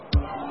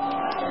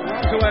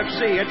Toronto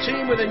FC, a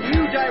team with a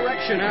new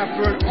direction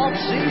after an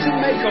off-season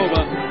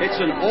makeover.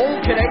 It's an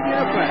all-Canadian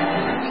affair.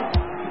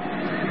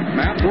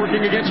 Matt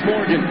working against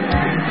Morgan.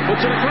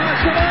 Puts it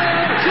across the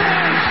line.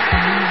 Yes!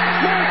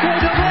 Marco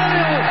Di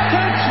Maio!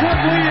 That's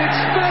what we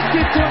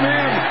expected from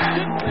him.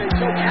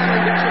 So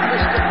Cameron gets a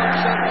missed the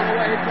punch out on the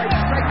way. It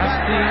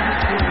plays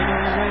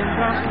straight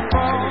back.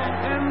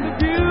 And the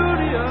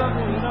beauty of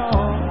it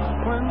all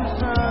when the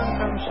sun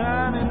comes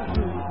shining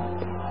through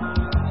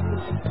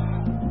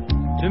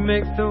to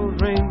make those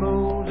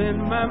rainbows in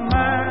my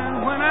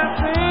mind when I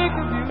think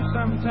of you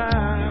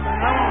sometime. And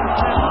I want to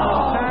spend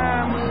some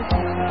time with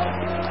you,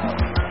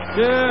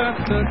 just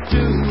the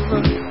two of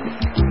us.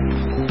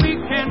 We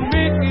can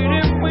make it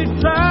if we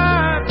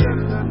try,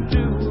 just the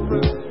two of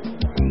us.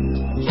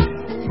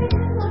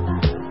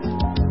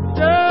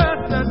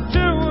 Just the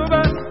two of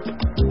us,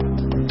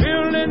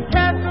 building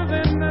castles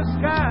in the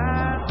sky.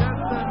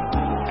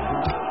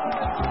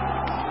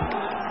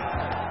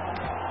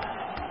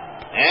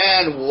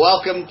 And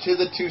welcome to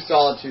the Two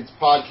Solitudes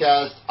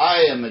podcast.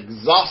 I am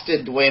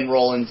exhausted, Dwayne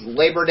Rollins.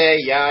 Labor Day,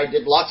 yeah, I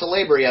did lots of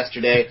labor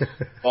yesterday,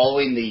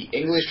 following the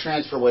English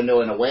transfer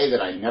window in a way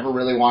that I never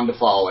really wanted to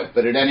follow it.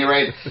 But at any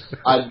rate,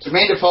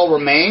 Jermaine Defoe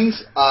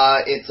remains.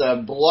 It's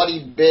a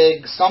bloody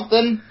big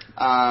something.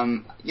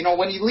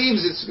 When he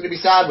leaves, it's going to be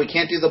sad. We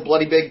can't do the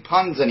bloody big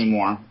puns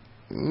anymore.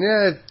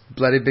 Yeah,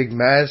 bloody big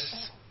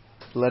mess,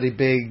 bloody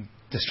big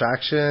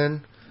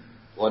distraction.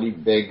 Bloody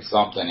big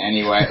something,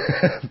 anyway.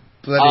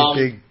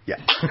 Bloody big, yeah.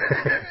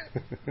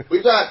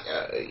 We've got,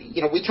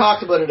 we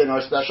talked about it in our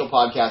special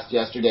podcast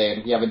yesterday,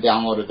 and if you haven't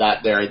downloaded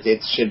that there,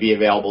 it should be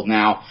available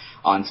now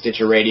on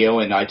Stitcher Radio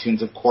and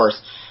iTunes, of course.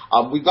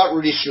 We've got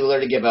Rudi Schuller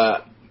to give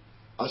a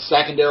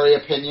secondary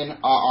opinion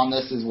on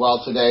this as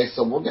well today,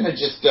 so we're going to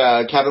just,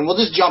 Kevin, we'll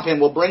just jump in.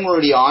 We'll bring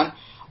Rudi on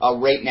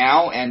right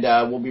now, and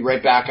we'll be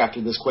right back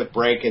after this quick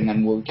break, and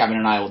then Kevin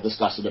and I will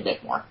discuss it a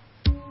bit more.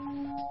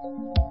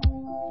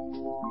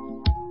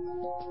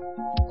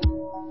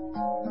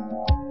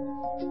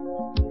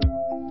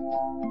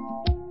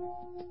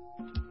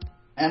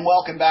 And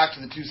welcome back to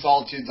the Two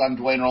Solitudes. I'm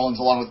Dwayne Rollins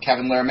along with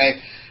Kevin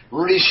Laramie.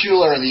 Rudi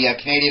Schuller, the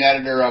Canadian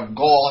editor of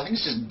Goal. I think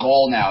it's just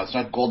Goal now. It's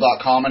not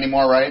Goal.com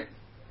anymore, right?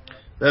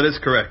 That is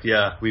correct,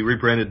 yeah. We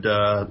rebranded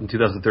in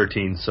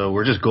 2013, so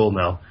we're just Goal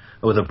now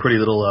with a pretty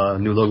little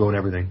new logo and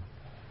everything.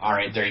 All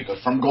right, there you go.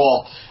 From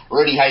Goal.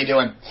 Rudi, how you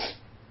doing?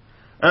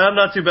 I'm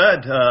not too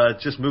bad.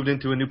 Just moved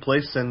into a new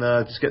place and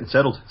just getting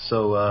settled.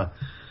 So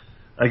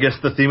I guess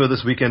the theme of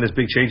this weekend is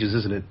big changes,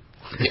 isn't it?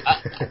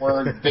 Yeah,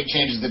 or big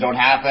changes that don't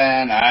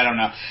happen. I don't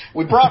know.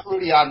 We brought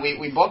Rudi on.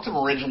 We booked him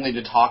originally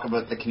to talk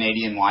about the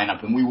Canadian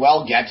lineup, and we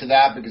will get to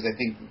that because I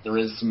think there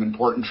is some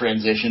important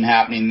transition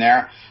happening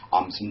there.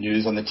 Some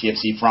news on the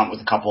TFC front with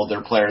a couple of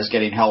their players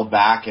getting held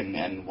back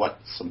and what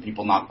some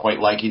people not quite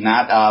liking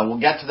that. We'll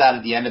get to that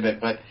at the end of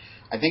it, but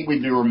I think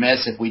we'd be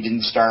remiss if we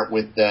didn't start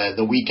with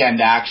the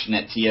weekend action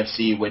at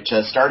TFC, which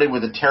started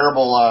with a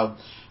terrible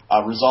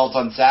result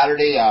on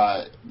Saturday,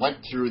 went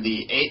through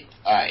the 8th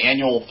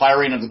annual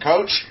firing of the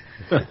coach,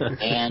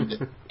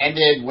 and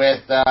ended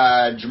with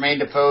Jermaine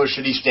Defoe,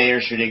 should he stay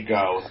or should he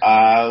go?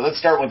 Let's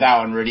start with that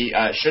one, Rudi.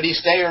 Should he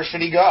stay or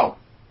should he go?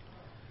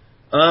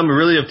 I'm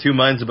really of two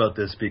minds about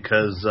this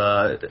because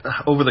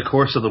over the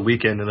course of the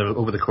weekend and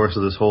over the course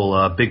of this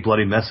whole big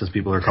bloody mess, as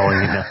people are calling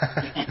it now,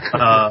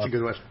 That's a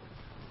good one.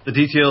 The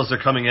details are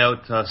coming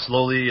out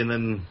slowly, and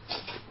then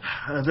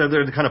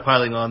they're kind of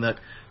piling on that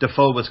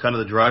Defoe was kind of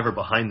the driver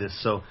behind this.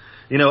 So,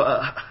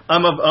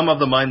 I'm of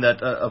the mind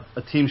that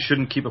a team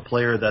shouldn't keep a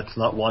player that's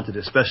not wanted,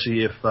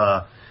 especially if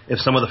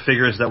some of the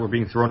figures that were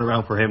being thrown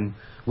around for him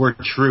were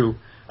true.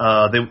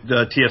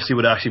 The TFC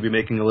would actually be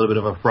making a little bit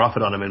of a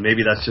profit on him, and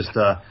maybe that's just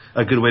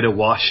a good way to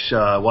wash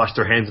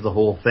their hands of the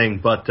whole thing.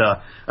 But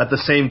at the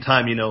same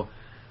time,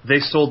 they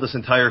sold this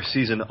entire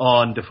season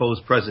on Defoe's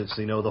presence.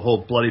 The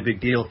whole bloody big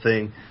deal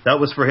thing, that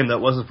was for him. That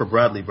wasn't for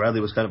Bradley.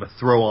 Bradley was kind of a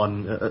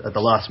throw-on at the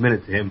last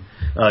minute to him.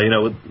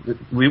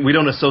 We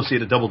don't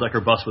associate a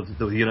double-decker bus with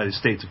the United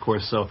States, of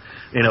course. So,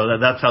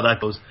 that's how that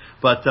goes.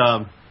 But,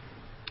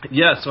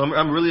 so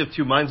I'm really of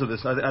two minds of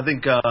this. I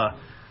think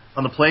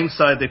on the playing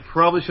side, they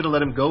probably should have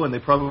let him go, and they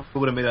probably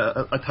would have made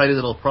a tidy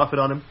little profit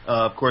on him.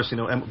 Of course,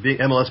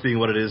 MLS being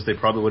what it is, they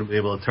probably wouldn't be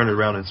able to turn it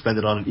around and spend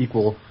it on an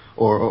equal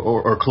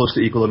or close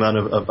to equal amount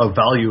of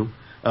value.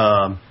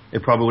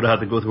 It probably would have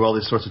had to go through all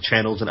these sorts of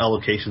channels and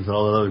allocations and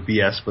all that other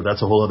BS, but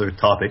that's a whole other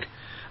topic.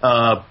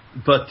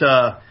 But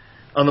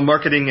on the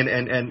marketing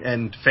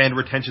and fan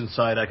retention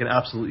side, I can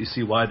absolutely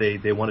see why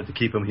they wanted to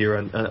keep him here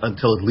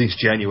until at least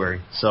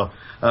January. So,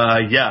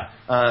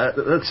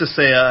 let's just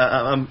say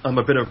I'm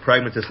a bit of a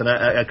pragmatist, and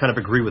I kind of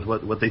agree with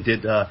what they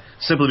did,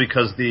 simply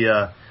because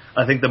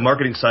I think the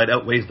marketing side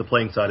outweighs the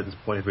playing side at this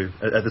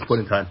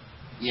point in time.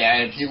 Yeah,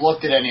 and if you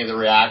looked at any of the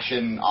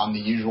reaction on the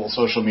usual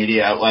social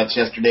media outlets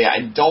yesterday,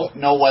 I don't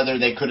know whether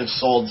they could have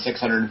sold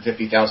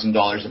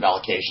 $650,000 of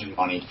allocation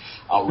money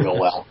real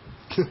well.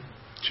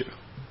 True.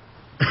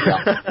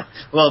 Yeah.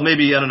 Well,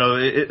 maybe, I don't know,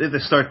 if they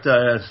start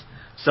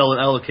sell an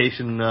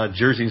allocation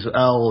jerseys,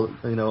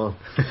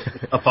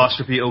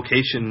 apostrophe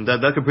occasion.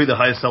 That could be the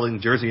highest selling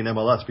jersey in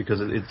MLS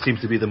because it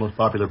seems to be the most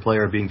popular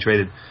player being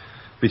traded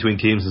between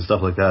teams and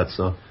stuff like that.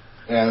 So.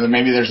 Yeah,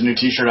 maybe there's a new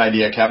T-shirt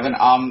idea, Kevin.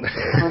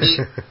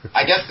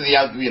 I guess we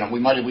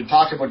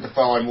talked about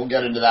Defoe, and we'll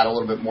get into that a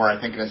little bit more, I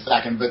think, in a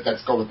second. But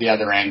let's go with the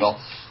other angle.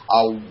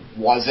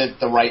 Was it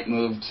the right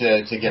move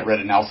to get rid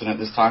of Nelson at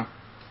this time?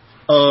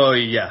 Oh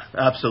yeah,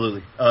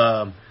 absolutely.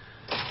 A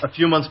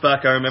few months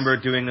back, I remember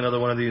doing another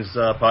one of these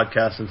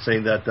podcasts and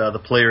saying that the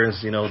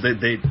players,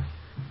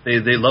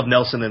 they love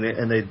Nelson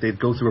and they'd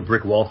go through a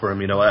brick wall for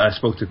him. I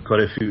spoke to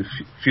quite a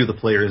few of the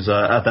players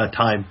at that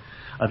time.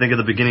 I think at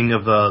the beginning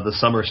of the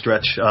summer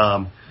stretch,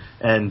 that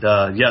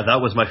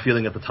was my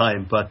feeling at the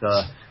time. But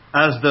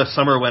as the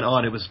summer went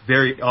on, it was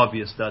very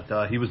obvious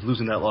that he was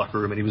losing that locker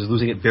room, and he was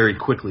losing it very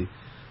quickly.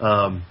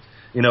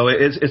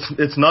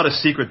 It's not a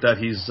secret that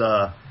he's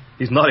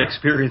not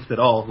experienced at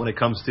all when it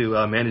comes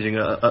to managing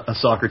a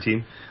soccer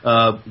team,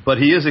 but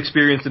he is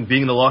experienced in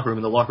being in the locker room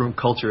and the locker room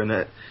culture, and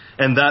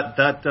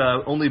that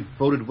only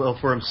boded well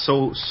for him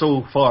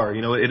so far.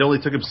 It only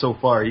took him so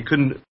far. He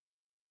couldn't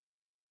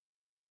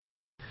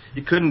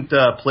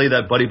play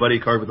that buddy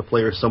card with the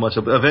players so much.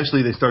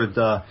 Eventually, they started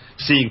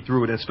seeing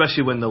through it,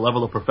 especially when the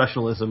level of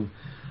professionalism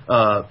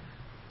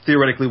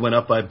theoretically went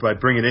up by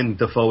bringing in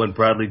Defoe and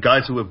Bradley,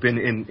 guys who have been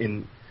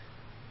in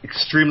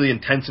extremely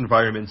intense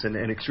environments and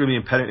extremely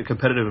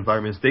competitive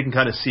environments. They can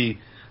kind of see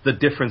the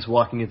difference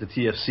walking into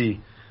TFC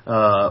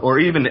or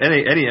even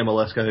any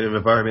MLS kind of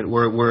environment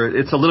where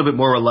it's a little bit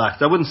more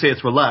relaxed. I wouldn't say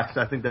it's relaxed.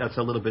 I think that's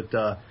a little bit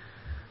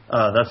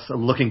that's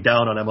looking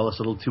down on MLS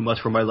a little too much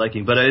for my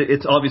liking. But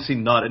it's obviously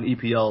not an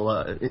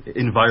EPL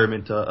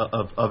environment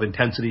of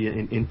intensity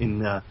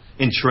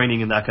in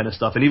training and that kind of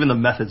stuff, and even the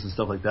methods and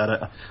stuff like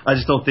that. I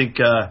just don't think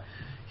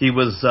he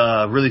was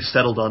really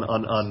settled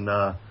on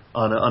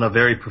a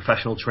very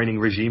professional training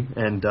regime,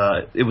 and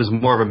it was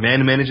more of a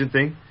man-managing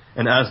thing.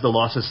 And as the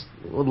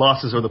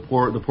losses or the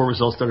poor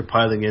results started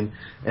piling in,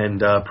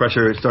 and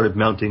pressure started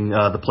mounting,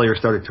 the players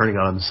started turning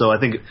on him. So I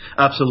think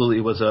absolutely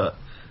it was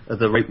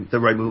the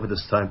right move at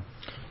this time.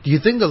 Do you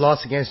think the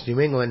loss against New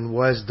England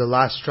was the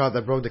last straw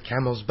that broke the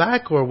camel's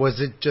back, or was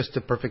it just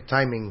the perfect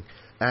timing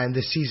and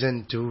the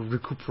season to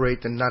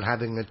recuperate and not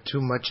having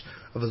too much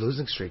of a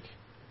losing streak?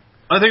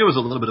 I think it was a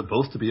little bit of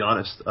both, to be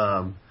honest.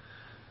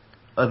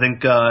 I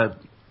think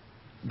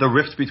the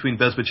rift between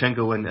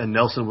Bezbatchenko and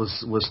Nelson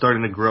was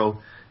starting to grow,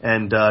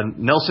 and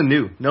Nelson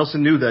knew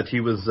that he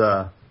was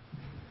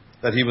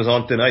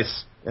on thin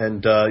ice.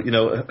 And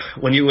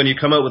when you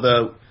come out with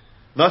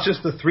not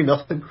just the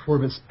 3-0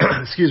 performance,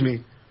 excuse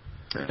me,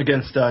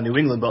 against New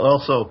England, but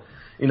also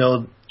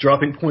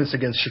dropping points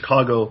against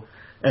Chicago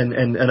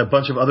and a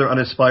bunch of other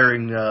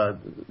uninspiring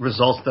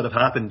results that have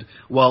happened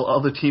while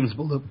other teams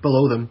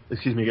below them,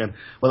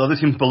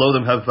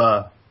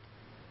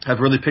 have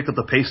really picked up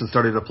the pace and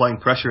started applying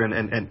pressure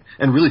and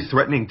really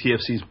threatening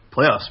TFC's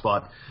playoff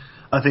spot.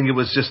 I think it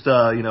was just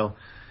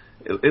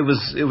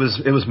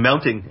it was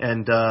mounting,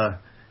 and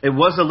it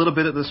was a little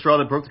bit of the straw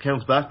that broke the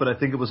camel's back, but I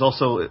think it was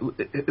also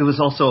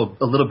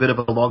a little bit of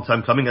a long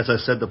time coming. As I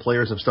said, the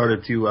players have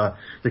started to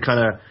kind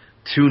of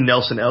tune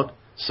Nelson out.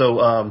 So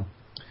I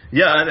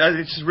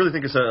just really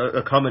think it's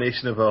a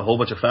combination of a whole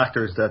bunch of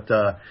factors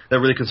that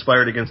really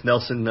conspired against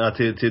Nelson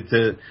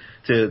to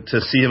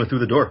see him through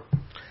the door.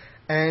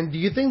 And do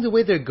you think the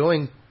way they're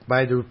going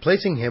by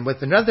replacing him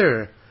with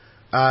another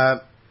has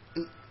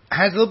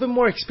a little bit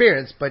more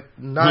experience, but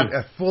not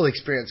a full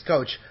experienced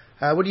coach?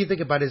 What do you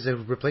think about his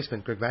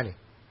replacement, Greg Vanney?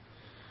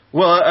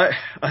 Well,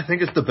 I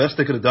think it's the best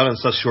they could have done on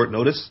such short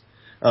notice.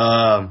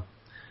 I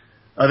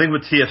think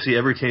with TFC,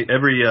 every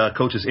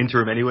coach is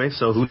interim anyway,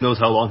 so who knows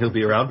how long he'll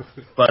be around.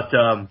 But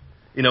for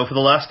the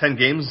last 10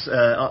 games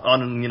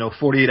on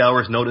 48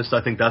 hours notice,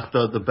 I think that's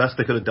the best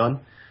they could have done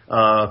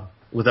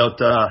without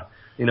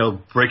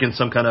breaking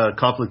some kind of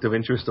conflict of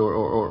interest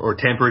or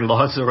tampering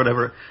laws or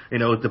whatever.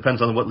 It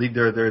depends on what league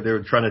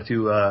they're trying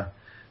to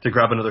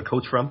grab another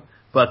coach from.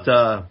 But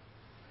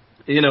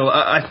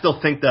I still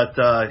think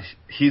that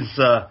he's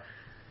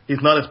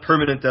not as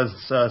permanent as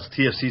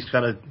TFC's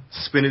kind of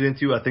spin it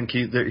into. I think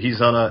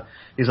he's on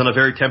a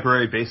very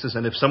temporary basis,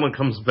 and if someone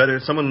comes better,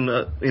 in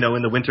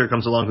the winter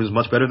comes along who's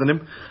much better than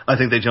him, I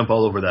think they jump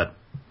all over that.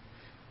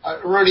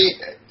 Rudi,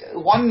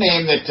 one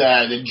name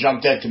that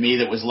jumped out to me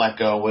that was let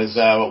go was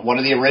one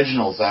of the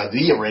originals,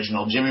 the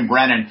original, Jimmy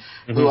Brennan,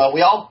 who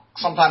we all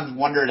sometimes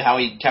wondered how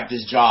he kept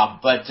his job.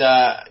 But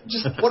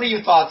just what are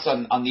your thoughts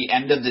on the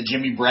end of the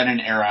Jimmy Brennan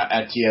era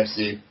at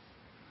TFC?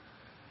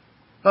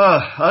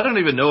 I don't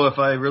even know if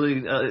I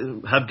really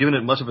have given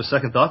it much of a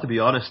second thought, to be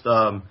honest.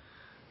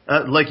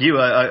 Like you,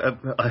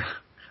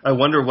 I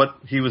wonder what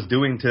he was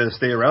doing to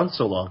stay around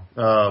so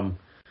long.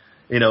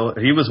 He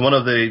was one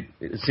of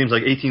it seems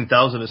like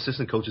 18,000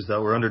 assistant coaches that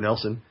were under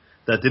Nelson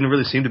that didn't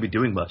really seem to be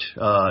doing much.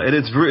 And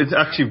it's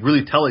actually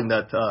really telling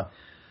that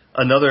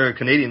another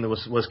Canadian that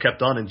was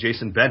kept on, in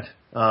Jason Bent.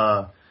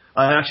 I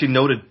actually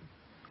noted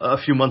a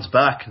few months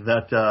back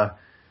that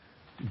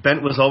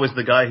Bent was always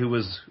the guy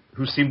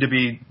who seemed to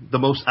be the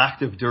most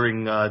active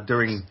during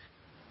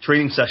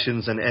training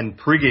sessions and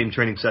pregame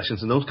training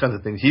sessions and those kinds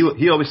of things.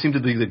 He always seemed to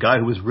be the guy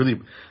who was really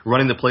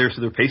running the players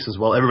to their paces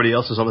while everybody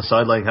else was on the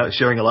sideline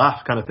sharing a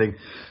laugh kind of thing.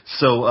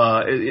 So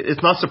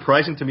it's not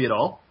surprising to me at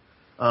all.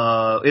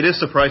 It is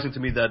surprising to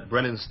me that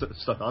Brennan's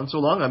stuck on so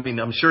long. I mean,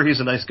 I'm sure he's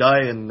a nice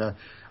guy, and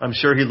I'm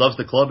sure he loves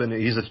the club, and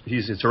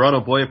he's a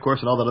Toronto boy, of course,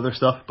 and all that other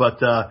stuff.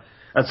 But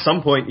at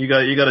some point, you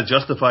got to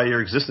justify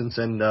your existence,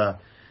 and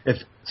if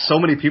so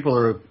many people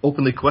are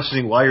openly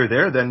questioning why you're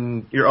there,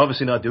 then you're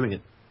obviously not doing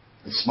it.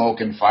 The smoke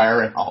and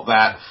fire and all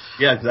that.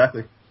 Yeah,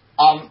 exactly.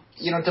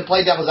 To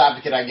play devil's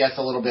advocate, I guess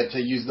a little bit,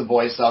 to use the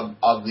voice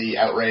of the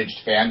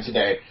outraged fan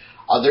today.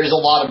 There's a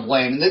lot of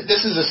blame.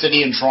 This is a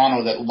city in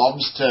Toronto that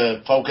loves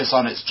to focus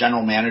on its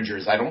general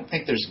managers. I don't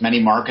think there's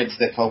many markets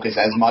that focus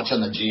as much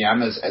on the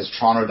GM as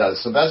Toronto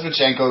does. So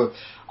Bezbatchenko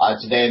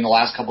today in the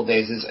last couple of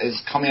days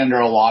is coming under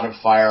a lot of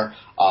fire.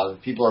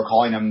 People are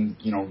calling him,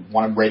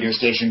 one radio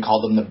station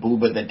called him the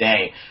boob of the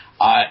day.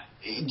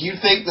 Do you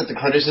think that the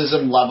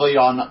criticism levied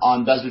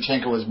on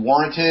Bezbatchenko was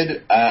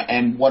warranted?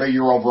 And what are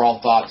your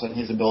overall thoughts on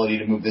his ability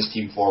to move this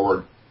team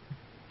forward?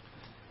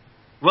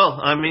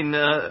 Well, I mean,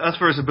 as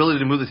for his ability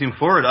to move the team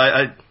forward,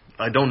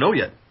 I don't know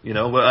yet.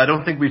 I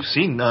don't think we've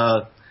seen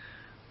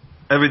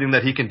everything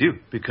that he can do,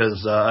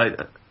 because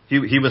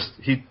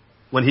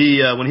when he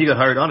got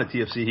hired on at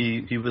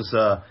TFC, he was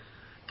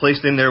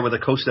placed in there with a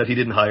coach that he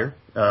didn't hire,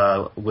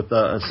 with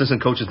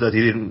assistant coaches that he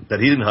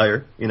didn't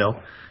hire,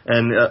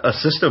 and a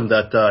system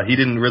that he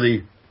didn't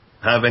really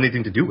have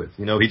anything to do with.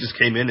 He just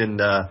came in and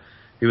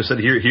he was said,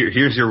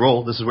 here's your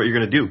role. This is what you're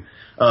going to do.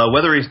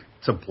 Whether he's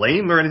to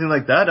blame or anything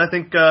like that, I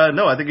think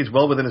no. I think he's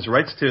well within his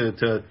rights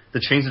to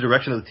change the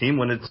direction of the team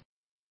when it's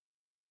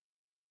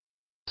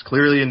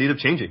clearly in need of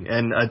changing.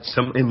 And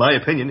in my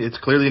opinion, it's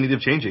clearly in need of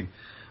changing.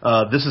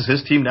 This is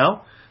his team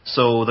now,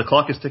 so the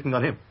clock is ticking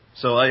on him.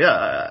 So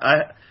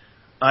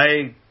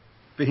I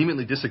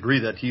vehemently disagree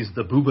that he's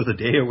the boob of the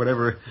day or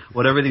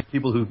whatever these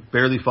people who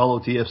barely follow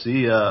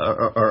TFC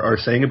are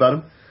saying about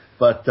him.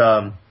 But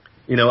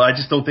I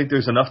just don't think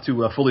there's enough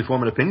to fully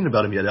form an opinion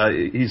about him yet.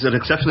 He's an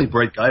exceptionally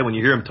bright guy. When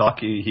you hear him talk,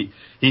 he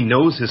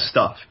knows his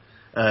stuff,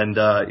 and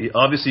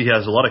obviously he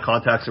has a lot of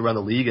contacts around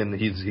the league, and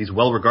he's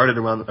well regarded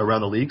around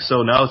the league.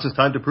 So now it's his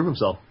time to prove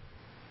himself.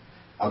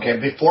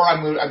 Okay, before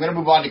I move, I'm going to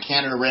move on to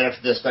Canada right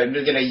after this, but I'm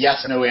going to get a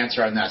yes or no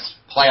answer on this.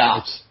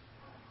 Playoffs.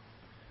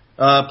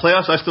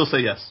 Playoffs, I still say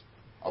yes.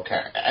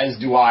 Okay, as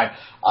do I.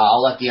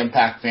 I'll let the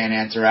Impact fan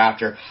answer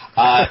after.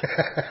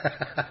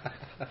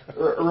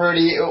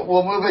 Rudi,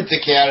 we'll move it to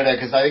Canada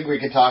because I think we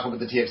could talk about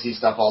the TFC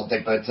stuff all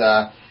day, but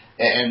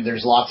and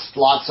there's lots to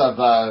watch.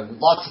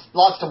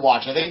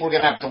 I think we're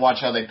going to have to watch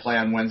how they play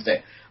on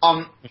Wednesday.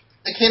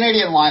 The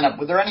Canadian lineup,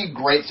 were there any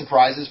great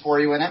surprises for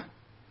you in it?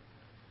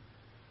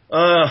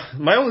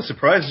 My only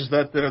surprise is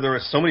that there were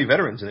so many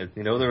veterans in it.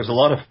 There was a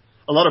lot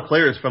of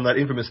players from that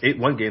infamous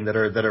 8-1 game that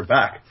are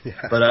back. Yeah.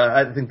 But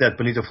I think that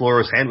Benito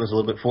Floro's hand was a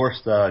little bit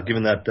forced,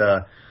 given that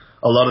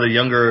a lot of the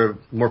younger,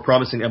 more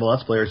promising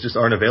MLS players just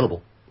aren't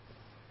available.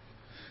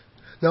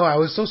 No, I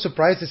was so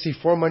surprised to see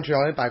 4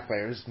 Montreal Impact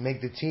players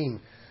make the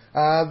team.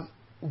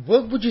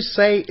 What would you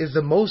say is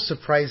the most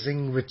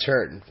surprising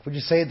return? Would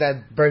you say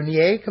that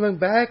Bernier coming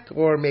back,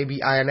 or maybe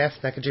INF,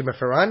 Nakajima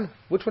Ferran?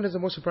 Which one is the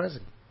most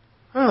surprising?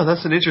 Oh,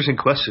 that's an interesting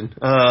question.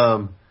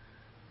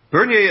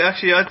 Bernier,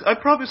 actually,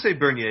 I'd probably say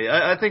Bernier.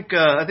 I think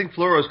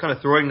Floro is kind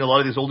of throwing a lot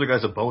of these older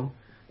guys a bone,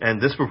 and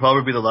this will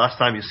probably be the last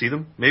time you see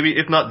them. Maybe,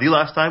 if not the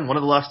last time, one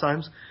of the last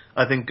times.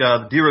 I think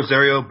Di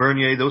Rosario,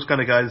 Bernier, those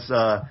kind of guys,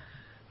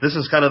 this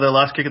is kind of their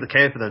last kick at the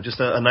can for them, just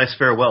a nice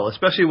farewell,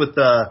 especially with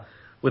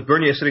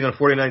Bernier sitting on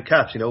 49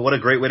 caps. What a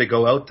great way to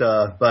go out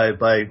by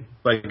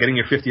getting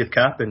your 50th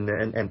cap and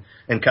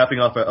capping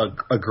off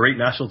a great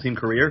national team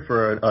career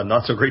for a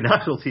not so great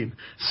national team.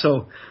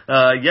 So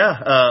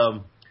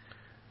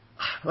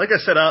like I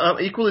said, I'm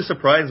equally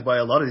surprised by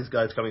a lot of these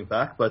guys coming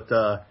back, but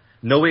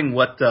knowing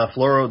what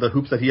Floro, the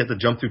hoops that he had to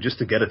jump through just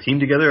to get a team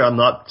together, I'm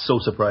not so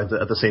surprised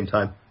at the same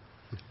time.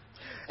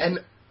 And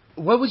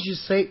what would you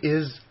say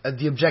is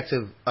the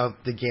objective of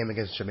the game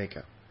against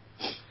Jamaica?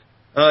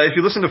 If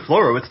you listen to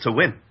Floro, it's to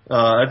win.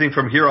 I think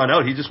from here on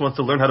out, he just wants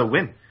to learn how to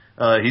win.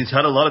 He's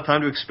had a lot of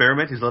time to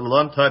experiment. He's had a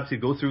lot of time to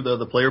go through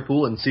the player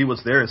pool and see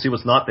what's there and see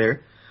what's not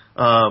there.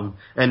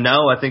 And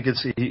now I think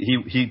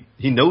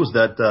he knows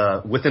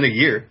that within a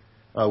year,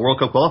 World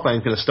Cup qualifying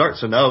is going to start.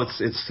 So now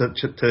it's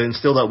to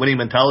instill that winning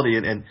mentality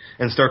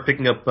and start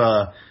picking up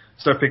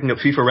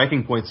FIFA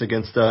ranking points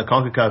against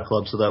CONCACAF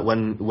clubs, so that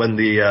when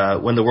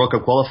the World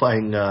Cup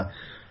qualifying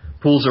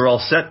pools are all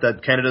set,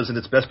 that Canada's in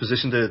its best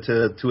position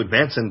to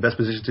advance and best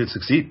position to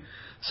succeed.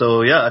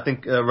 So yeah, I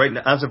think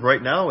as of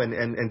right now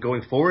and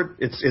going forward,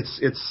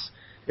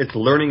 it's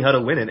learning how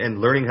to win and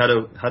learning how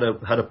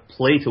to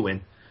play to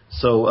win.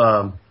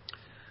 So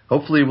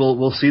hopefully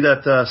we'll see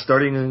that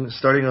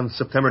starting on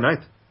September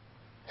 9th.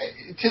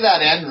 To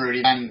that end,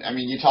 Rudi, and I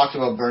mean, you talked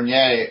about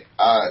Bernier.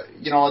 A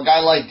guy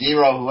like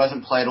Dero who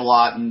hasn't played a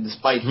lot, and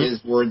despite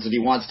his words that he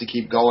wants to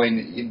keep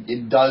going,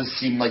 it does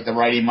seem like the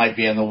writing might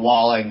be on the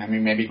walling. I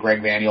mean, maybe Greg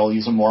Vanney will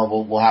use him more.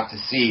 We'll have to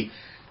see.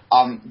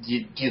 Do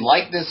you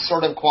like this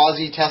sort of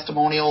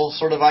quasi-testimonial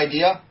sort of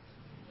idea?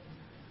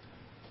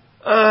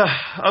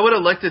 I would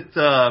have liked it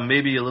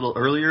maybe a little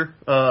earlier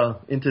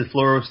into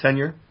Floro's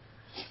tenure.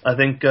 I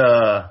think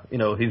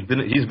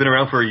he's been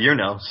around for a year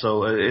now,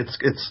 so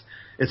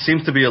it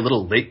seems to be a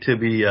little late to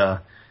be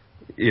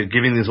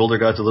giving these older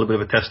guys a little bit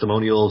of a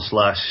testimonial /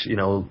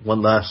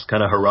 one last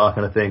kind of hurrah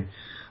kind of thing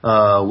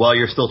while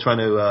you're still trying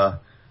to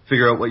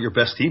figure out what your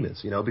best team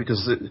is.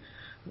 Because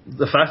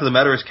the fact of the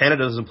matter is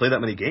Canada doesn't play that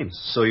many games,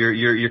 so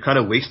you're kind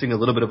of wasting a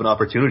little bit of an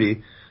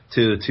opportunity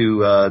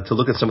to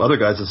look at some other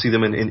guys and see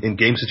them in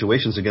game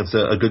situations against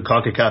a good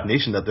CONCACAF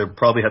nation that they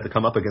probably had to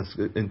come up against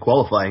in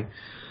qualifying.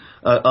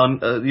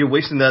 You're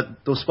wasting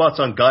those spots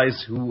on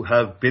guys who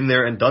have been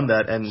there and done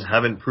that and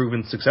haven't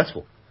proven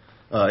successful.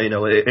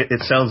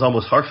 It sounds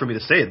almost harsh for me to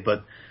say it,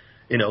 but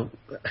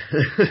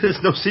there's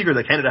no secret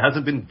that Canada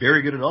hasn't been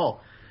very good at all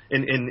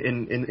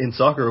in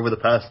soccer over the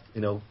past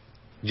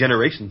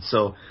generations.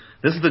 So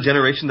this is the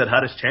generation that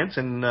had its chance,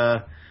 and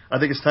I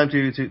think it's time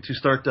to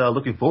start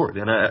looking forward.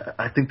 And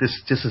I think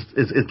this just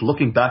is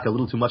looking back a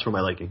little too much for my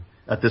liking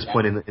at this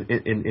point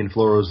in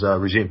Floro's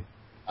regime.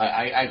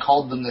 I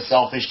called them the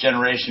selfish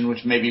generation,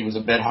 which maybe was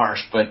a bit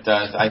harsh, but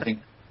I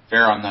think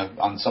fair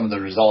on some of the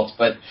results.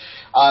 But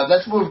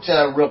let's move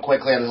to real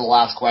quickly as the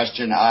last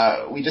question.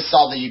 We just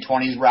saw the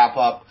U20s wrap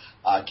up.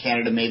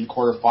 Canada made the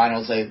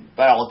quarterfinals. They,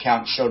 by all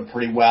accounts, showed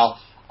pretty well.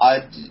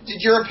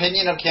 Did your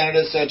opinion of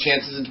Canada's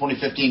chances in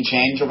 2015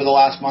 change over the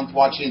last month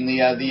watching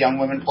the young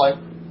women play?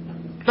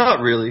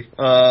 Not really.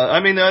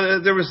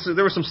 There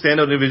were some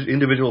standout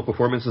individual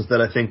performances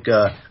that I think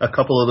a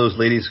couple of those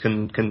ladies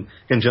can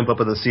jump up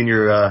in the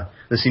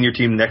senior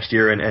team next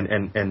year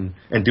and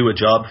do a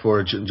job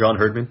for John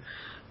Herdman.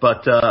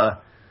 But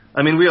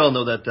we all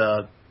know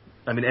that.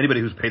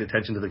 Anybody who's paid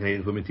attention to the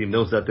Canadian women's team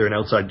knows that they're an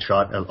outside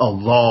shot, a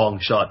long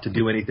shot to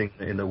do anything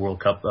in the World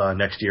Cup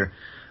next year.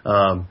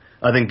 I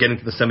think getting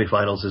to the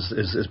semifinals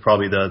is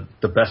probably the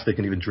best they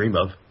can even dream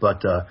of.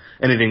 But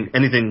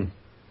anything.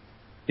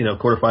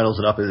 Quarterfinals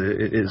and up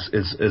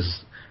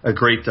is a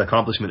great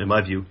accomplishment in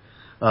my view.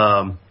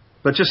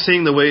 But just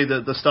seeing the way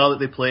the style that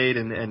they played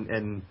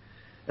and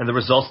the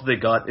results that they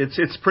got,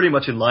 it's pretty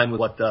much in line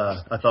with what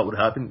I thought would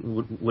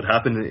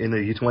happen in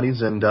the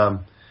U20s, and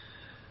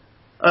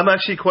I'm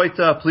actually quite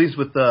pleased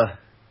with the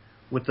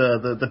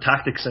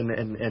tactics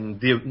and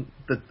the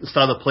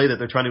style of play that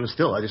they're trying to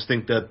instill. I just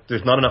think that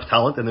there's not enough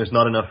talent and there's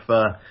not enough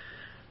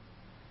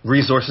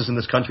resources in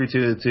this country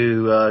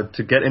to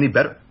get any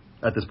better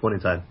at this point in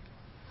time.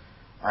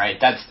 All right,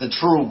 that's the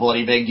true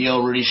bloody big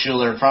deal, Rudi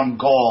Schuller from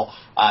Goal.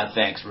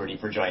 Thanks, Rudi,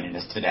 for joining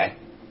us today.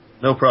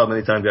 No problem.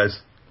 Anytime,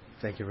 guys.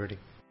 Thank you, Rudi.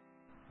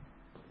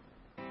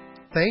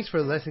 Thanks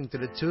for listening to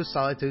the Two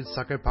Solitudes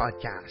Soccer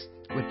Podcast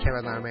with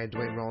Kevin Laramee and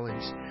Dwayne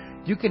Rollins.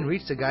 You can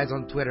reach the guys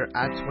on Twitter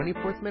at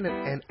 24th Minute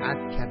and at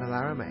Kevin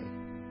Laramee,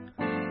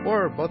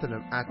 or both of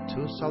them at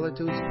Two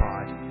Solitudes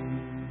Pod.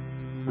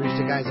 Reach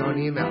the guys on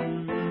email,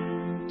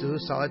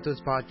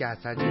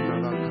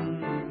 twosolitudespodcast@gmail.com.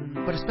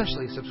 But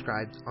especially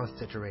subscribed on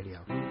Stitcher Radio.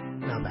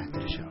 Now back to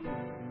the show.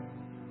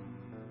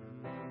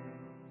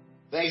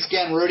 Thanks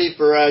again, Rudi,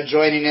 for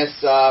joining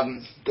us.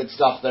 Good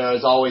stuff there,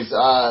 as always.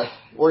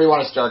 Where do you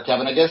want to start,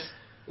 Kevin? I guess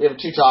we have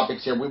two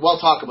topics here. We will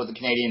talk about the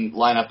Canadian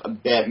lineup a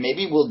bit.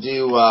 Maybe we'll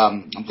do,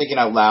 I'm thinking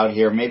out loud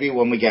here, maybe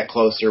when we get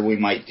closer we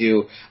might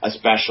do a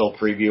special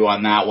preview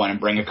on that one and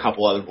bring a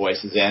couple other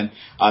voices in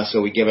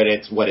so we give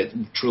it what it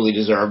truly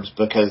deserves,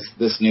 because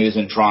this news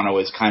in Toronto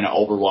is kind of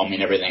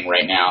overwhelming everything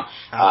right now.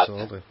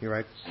 Absolutely. You're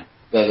right.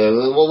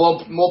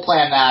 We'll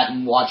plan that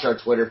and watch our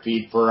Twitter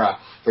feed for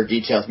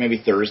details, maybe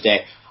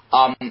Thursday.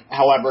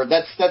 However,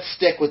 let's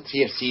stick with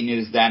TFC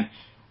news then.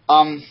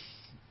 A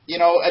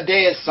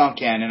day has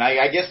sunk in, and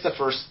I guess the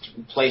first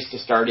place to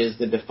start is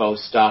the Defoe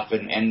stuff.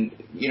 And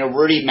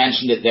Rudi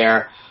mentioned it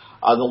there.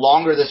 The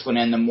longer this went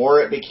in, the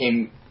more it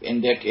became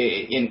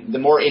the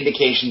more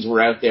indications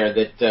were out there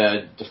that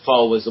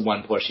Defoe was the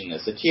one pushing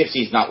this. The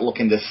TFC is not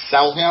looking to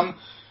sell him,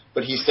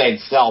 but he's saying,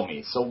 sell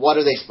me. So what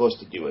are they supposed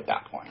to do at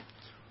that point?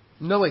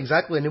 No,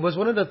 exactly. And it was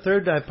one of the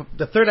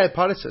third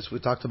hypothesis we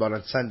talked about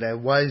on Sunday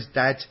was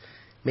that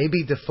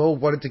maybe Defoe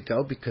wanted to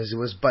go because he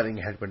was butting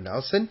head with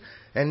Nelson,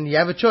 and you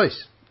have a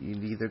choice. You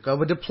either go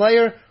with the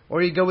player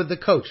or you go with the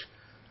coach.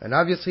 And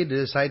obviously they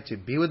decided to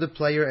be with the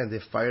player, and they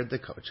fired the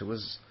coach. It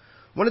was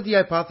one of the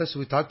hypotheses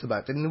we talked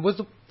about. And it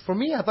was, for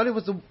me, I thought it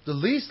was the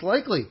least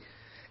likely.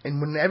 And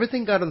when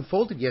everything got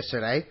unfolded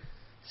yesterday, it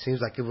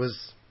seems like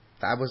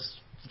that was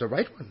the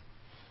right one.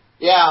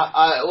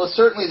 Yeah, well,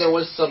 certainly there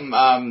was some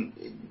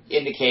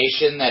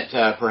indication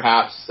that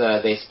perhaps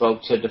they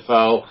spoke to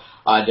Defoe.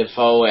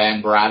 Defoe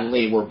and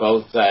Bradley were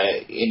both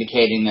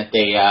indicating that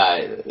they,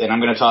 and I'm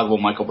going to talk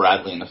about Michael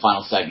Bradley in the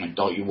final segment,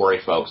 don't you worry,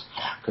 folks,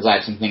 because I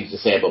have some things to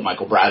say about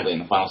Michael Bradley in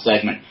the final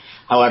segment.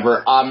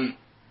 However,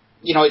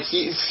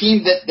 it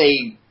seemed that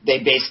they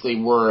basically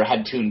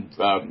had tuned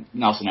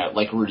Nelson out,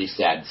 like Rudi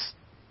said.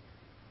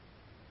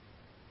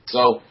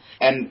 So,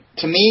 and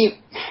to me,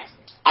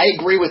 I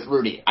agree with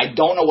Rudi. I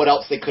don't know what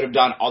else they could have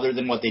done other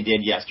than what they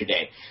did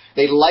yesterday.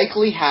 They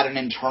likely had an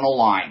internal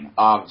line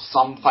of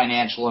some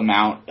financial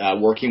amount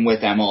working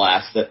with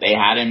MLS that they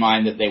had in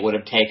mind that they would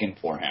have taken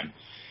for him.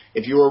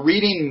 If you were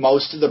reading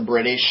most of the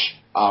British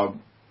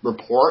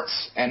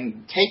reports,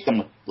 and take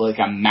them like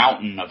a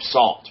mountain of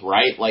salt,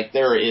 right? Like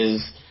there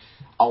is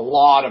a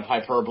lot of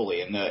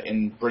hyperbole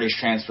in British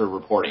transfer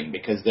reporting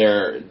because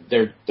their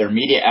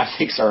media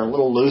ethics are a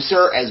little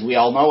looser, as we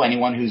all know.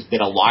 Anyone who's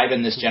been alive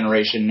in this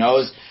generation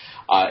knows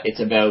it's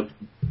about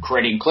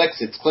creating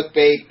clicks, it's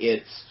clickbait,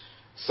 it's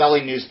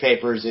selling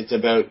newspapers, it's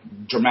about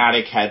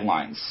dramatic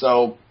headlines.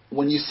 So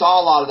when you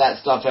saw a lot of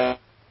that stuff out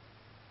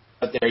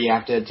there, you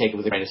have to take it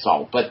with a grain of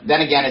salt. But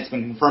then again, it's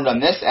been confirmed on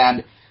this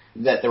end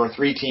that there were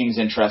 3 teams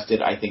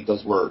interested. I think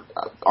those were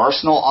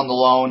Arsenal on the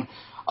loan,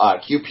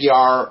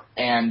 QPR,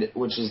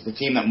 which is the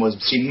team that was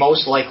seemed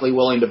most likely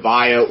willing to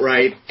buy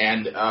outright,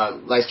 and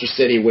Leicester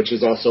City, which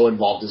is also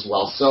involved as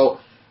well. So,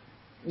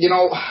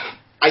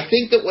 I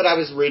think that what I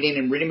was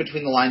reading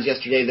between the lines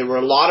yesterday, there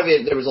was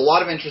a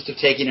lot of interest of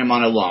taking him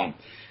on a loan,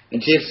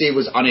 and TFC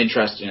was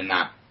uninterested in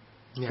that.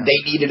 Yeah.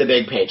 They needed a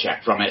big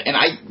paycheck from it, and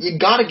you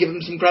got to give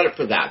them some credit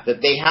for that.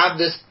 That they have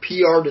this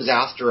PR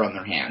disaster on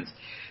their hands.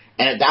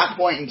 And at that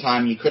point in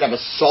time, you could have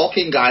a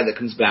sulking guy that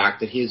comes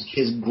back, that his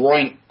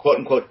groin,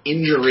 quote-unquote,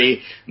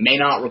 injury may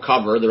not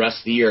recover the rest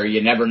of the year.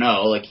 You never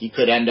know. Like, he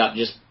could end up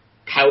just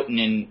pouting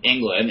in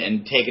England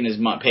and taking his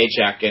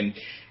paycheck and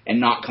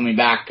not coming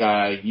back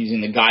using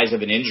the guise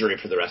of an injury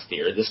for the rest of the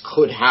year. This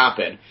could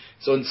happen.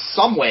 So in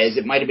some ways,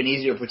 it might have been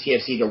easier for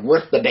TFC to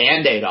rip the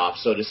Band-Aid off,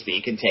 so to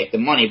speak, and take the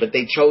money. But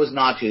they chose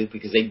not to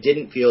because they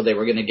didn't feel they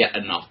were going to get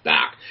enough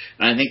back.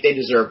 And I think they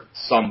deserve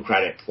some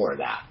credit for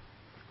that.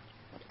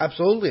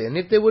 Absolutely, and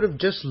if they would have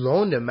just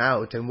loaned him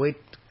out and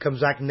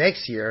comes back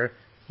next year,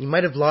 he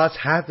might have lost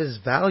half his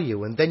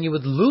value, and then you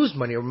would lose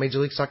money, or Major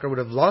League Soccer would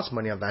have lost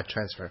money on that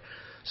transfer.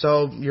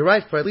 So you're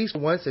right, for at least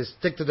once they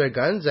stick to their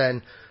guns,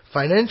 and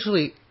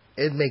financially,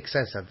 it makes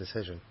sense, that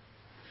decision.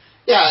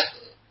 Yeah,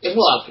 and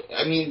look,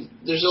 I mean,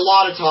 there's a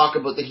lot of talk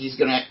about that he's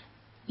going to,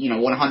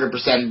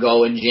 100%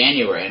 go in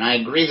January, and I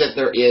agree that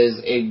there is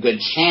a good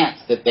chance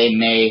that they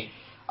may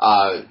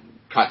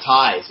cut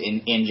ties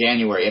in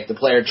January if the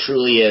player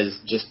truly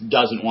just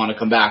doesn't want to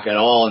come back at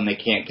all and they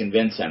can't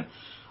convince him.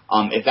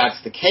 If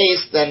that's the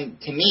case, then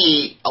to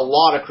me, a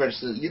lot of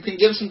criticism. You can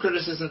give some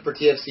criticism for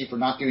TFC for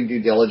not doing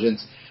due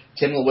diligence.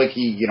 Tim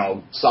Lewicki,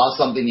 saw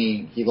something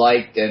he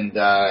liked and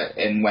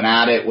went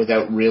at it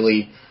without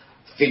really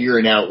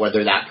figuring out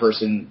whether that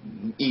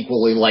person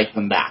equally liked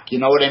them back. You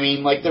know what I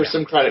mean? Like, there's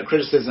some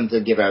criticism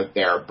to give out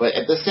there, but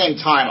at the same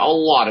time, a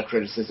lot of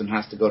criticism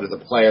has to go to the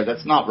player.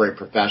 That's not very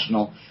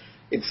professional.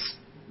 It's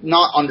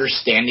not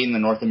understanding the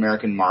North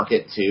American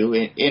market,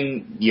 too.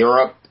 In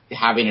Europe,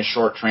 having a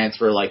short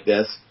transfer like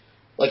this,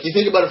 like, you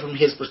think about it from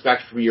his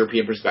perspective, from a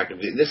European perspective,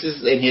 this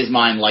is, in his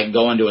mind, like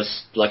going to a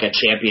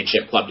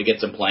championship club to get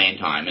some playing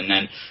time, and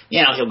then,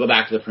 he'll go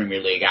back to the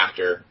Premier League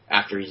after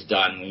he's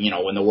done.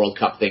 When the World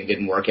Cup thing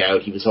didn't work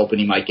out, he was hoping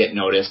he might get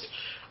noticed.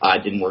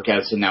 It didn't work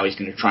out, so now he's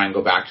going to try and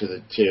go back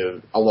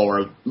to a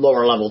lower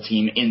level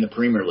team in the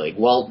Premier League.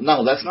 Well,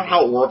 no, that's not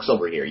how it works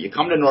over here. You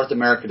come to North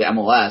America, to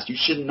MLS, you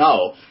should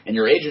know, and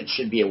your agent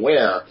should be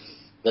aware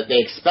that they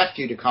expect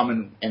you to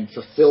come and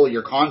fulfill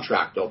your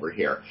contract over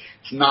here.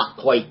 It's not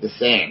quite the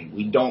same.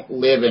 We don't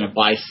live in a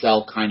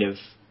buy-sell kind of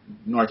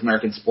North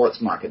American sports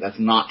market. That's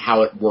not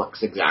how it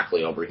works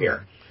exactly over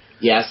here.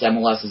 Yes,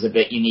 MLS is a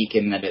bit unique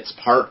in that it's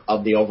part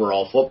of the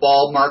overall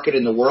football market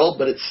in the world,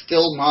 but it's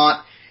still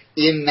not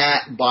in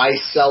that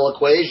buy-sell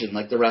equation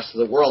like the rest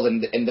of the world.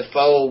 And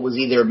Defoe was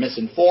either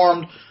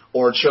misinformed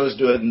or chose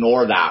to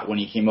ignore that when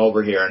he came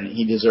over here, and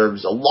he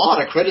deserves a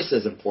lot of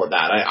criticism for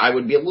that. I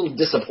would be a little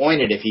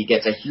disappointed if he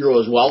gets a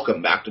hero's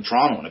welcome back to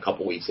Toronto in a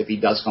couple weeks if he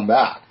does come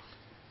back.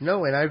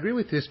 No, and I agree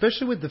with you,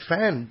 especially with the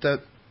fan.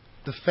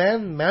 The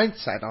fan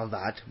mindset on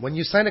that. When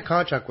you sign a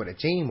contract with a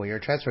team, when you're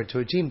transferred to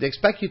a team, they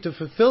expect you to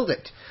fulfill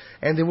it.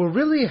 And they will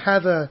really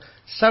have a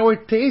sour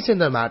taste in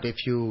their mouth if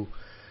you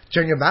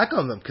turn your back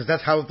on them, because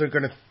that's how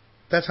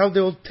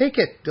they'll take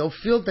it. They'll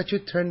feel that you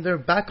turn their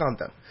back on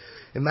them.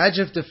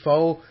 Imagine if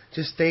Defoe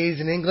just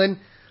stays in England.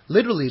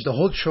 Literally, the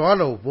whole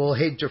Toronto will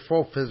hate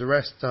Defoe for the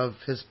rest of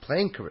his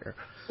playing career.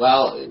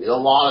 Well, a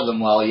lot of them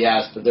will,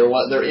 yes, but there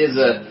is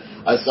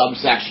a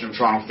subsection of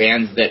Toronto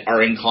fans that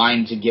are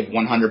inclined to give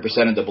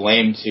 100% of the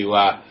blame to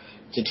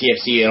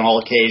TFC on all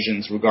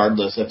occasions,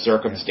 regardless of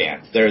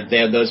circumstance.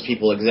 Those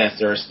people exist.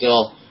 There are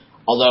still,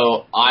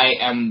 although I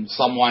am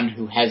someone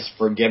who has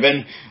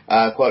forgiven,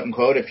 quote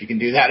unquote, if you can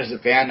do that as a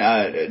fan,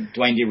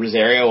 Dwayne De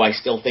Rosario, I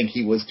still think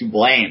he was to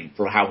blame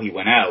for how he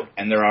went out.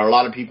 And there are a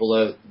lot of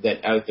people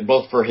that out there,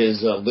 both for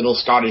his little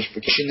Scottish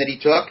vacation that he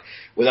took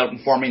without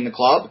informing the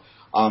club,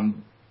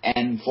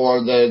 and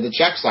for the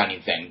check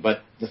signing thing.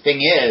 But the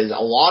thing is,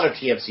 a lot of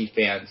TFC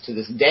fans to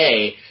this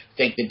day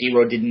think that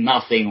D-Row did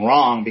nothing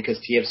wrong because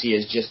TFC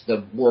is just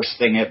the worst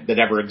thing that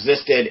ever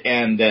existed,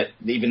 and that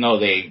even though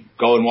they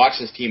go and watch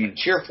this team and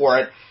cheer for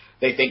it,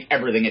 they think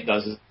everything it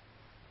does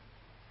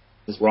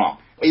is wrong.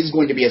 Is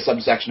going to be a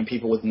subsection of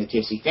people within the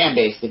TFC fan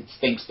base that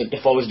thinks that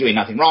Defoe is doing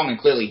nothing wrong, and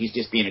clearly he's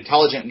just being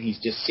intelligent, and he's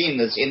just seen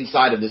this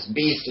inside of this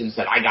beast and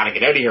said, I got to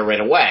get out of here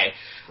right away,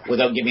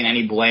 without giving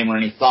any blame or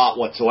any thought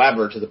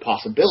whatsoever to the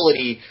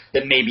possibility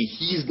that maybe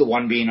he's the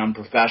one being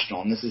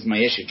unprofessional, and this is my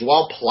issue.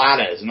 Joel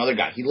Plata is another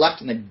guy. He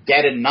left in the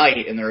dead of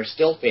night, and there are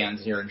still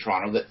fans here in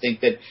Toronto that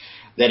think that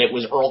it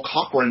was Earl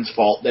Cochran's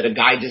fault that a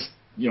guy just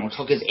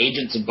took his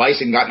agent's advice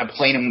and got in a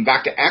plane and went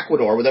back to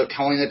Ecuador without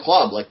telling the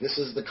club. Like, this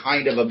is the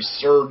kind of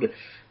absurd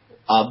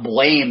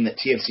blame that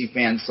TFC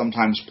fans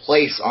sometimes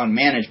place on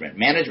management.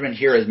 Management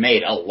here has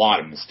made a lot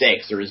of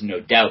mistakes, there is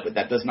no doubt, but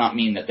that does not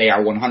mean that they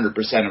are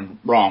 100%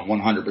 wrong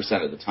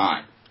 100% of the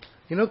time.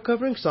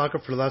 Covering soccer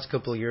for the last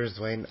couple of years,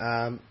 Dwayne,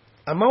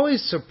 I'm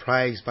always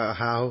surprised by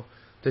how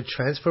the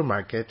transfer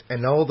market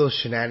and all those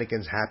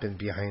shenanigans happen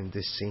behind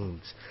the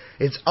scenes.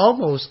 It's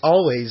almost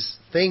always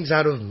things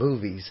out of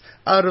movies,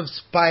 out of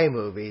spy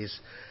movies,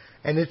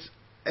 and it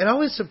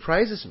always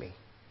surprises me.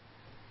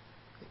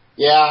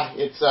 Yeah,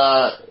 it's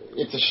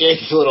a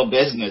shady little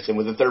business, and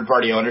with the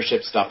third-party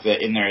ownership stuff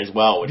in there as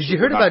well. Did you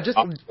hear about just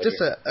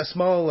a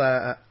small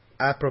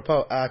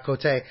apropos,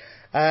 Cote?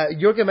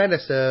 Jorge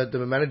Mendes,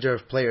 the manager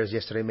of players,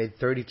 yesterday made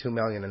 $32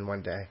 million in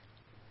one day.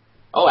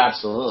 Oh,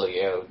 absolutely.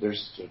 Yeah,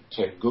 there's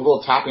to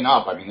Google tapping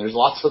up. I mean, there's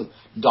lots of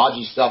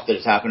dodgy stuff that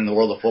has happened in the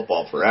world of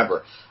football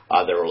forever.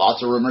 There were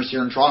lots of rumors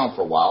here in Toronto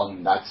for a while,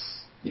 and that's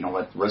at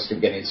the risk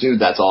of getting sued.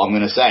 That's all I'm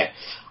going to say.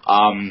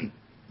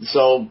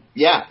 So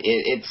yeah,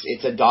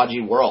 it's a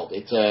dodgy world.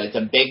 It's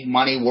a big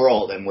money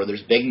world, and where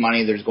there's big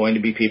money, there's going to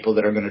be people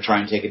that are going to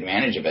try and take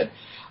advantage of it.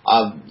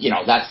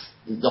 That's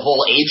the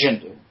whole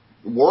agent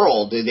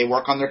world. They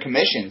work on their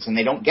commissions, and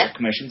they don't get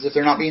commissions if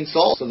they're not being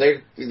sold. So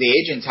the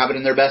agents have it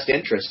in their best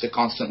interest to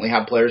constantly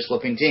have players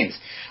flipping teams.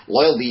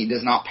 Loyalty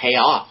does not pay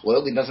off.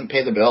 Loyalty doesn't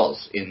pay the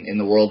bills in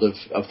the world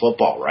of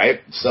football, right?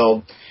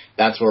 So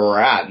that's where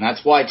we're at, and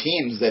that's why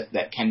teams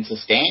that can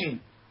sustain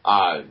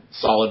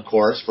solid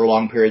course for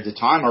long periods of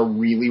time are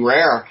really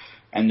rare,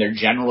 and they're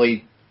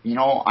generally,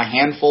 a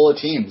handful of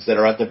teams that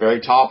are at the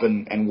very top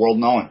and world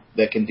known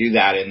that can do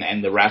that,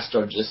 and the rest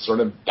are just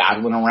sort of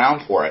battling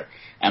around for it.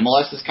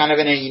 MLS is kind of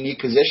in a unique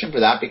position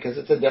for that because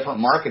it's a different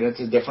market, it's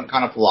a different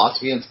kind of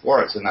philosophy in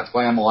sports, and that's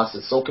why MLS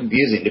is so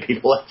confusing to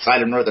people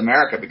outside of North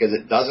America, because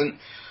it doesn't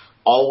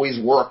always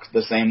work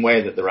the same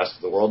way that the rest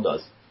of the world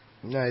does.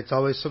 Yeah, it's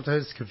always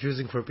sometimes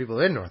confusing for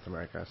people in North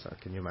America, so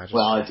can you imagine?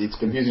 Well, it's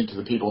confusing to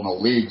the people in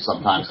the league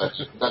sometimes.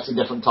 That's a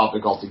different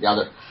topic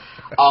altogether.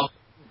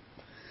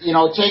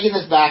 Taking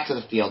this back to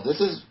the field, this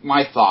is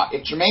my thought.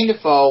 If Jermaine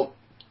Defoe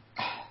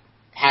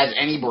has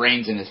any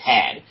brains in his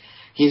head,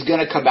 he's going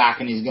to come back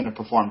and he's going to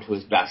perform to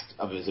his best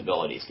of his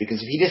abilities.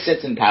 Because if he just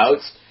sits and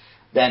pouts,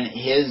 then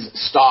his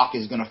stock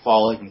is going to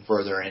fall even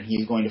further, and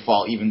he's going to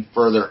fall even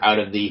further out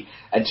of the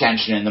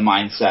attention and the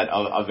mindset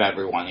of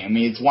everyone. I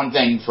mean, it's one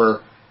thing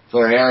for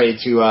Harry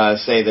to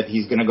say that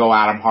he's going to go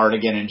at him hard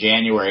again in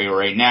January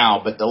right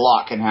now, but a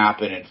lot can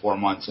happen in 4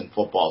 months in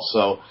football.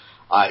 So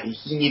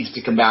he needs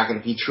to come back, and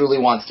if he truly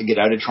wants to get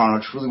out of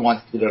Toronto, truly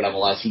wants to get out of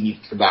MLS, he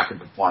needs to come back and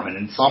perform. And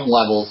in some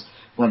levels,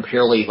 from a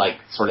purely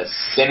sort of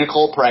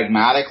cynical,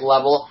 pragmatic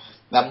level,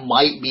 that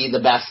might be the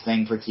best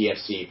thing for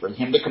TFC, for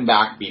him to come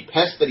back, be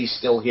pissed that he's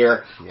still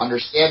here,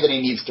 understand that he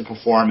needs to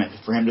perform, and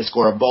for him to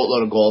score a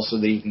boatload of goals so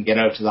that he can get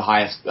out to the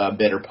highest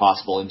bidder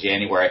possible in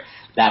January.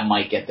 That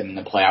might get them in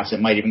the playoffs. It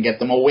might even get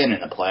them a win in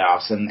the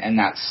playoffs, and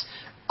that's,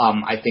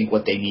 I think,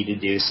 what they need to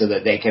do so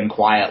that they can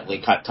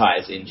quietly cut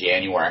ties in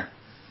January.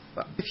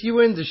 If you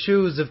were in the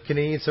shoes of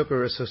Canadian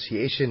Soccer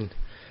Association,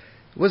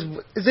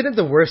 isn't it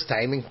the worst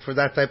timing for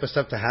that type of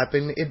stuff to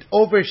happen? It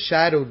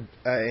overshadowed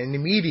in the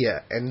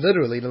media and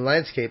literally the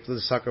landscape of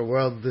the soccer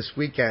world this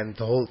weekend,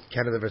 the whole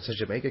Canada versus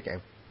Jamaica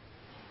game.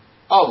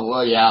 Oh,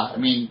 well, yeah. I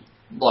mean,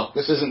 look,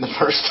 this isn't the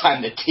first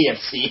time that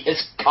TFC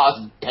has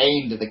caused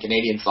pain to the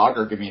Canadian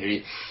soccer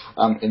community.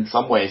 In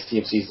some ways,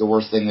 TFC is the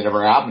worst thing that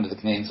ever happened to the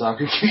Canadian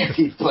soccer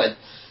community. But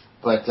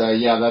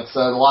yeah, that's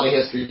a lot of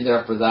history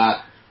there for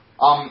that.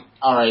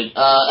 All right.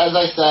 As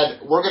I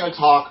said, we're going to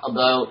talk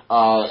about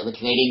the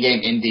Canadian game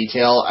in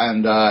detail,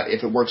 and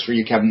if it works for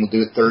you, Kevin, we'll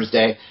do it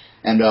Thursday,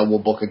 and we'll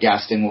book a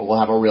guest, and we'll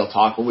have a real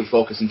talk where we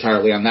focus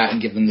entirely on that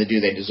and give them the due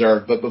they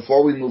deserve. But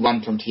before we move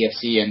on from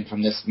TFC and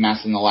from this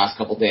mess in the last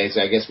couple of days,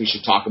 I guess we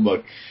should talk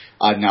about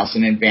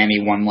Nelson and Vanny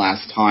one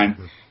last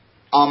time.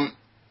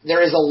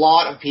 There is a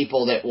lot of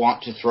people that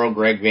want to throw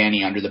Greg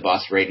Vanny under the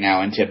bus right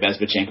now and Tib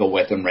Bezbatchenko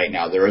with him right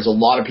now. There is a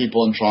lot of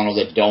people in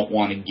Toronto that don't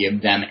want to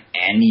give them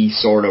any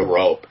sort of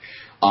rope.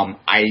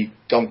 I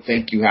don't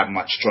think you have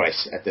much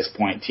choice at this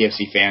point.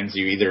 TFC fans,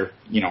 you either,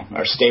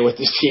 or stay with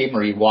this team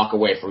or you walk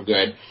away for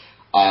good.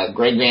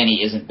 Greg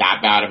Vanny isn't that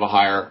bad of a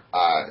hire.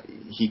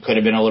 He could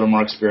have been a little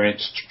more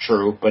experienced,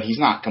 true, but he's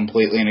not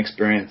completely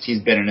inexperienced.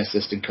 He's been an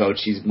assistant coach.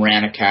 He's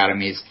ran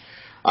academies.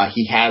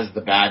 He has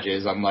the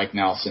badges, unlike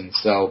Nelson.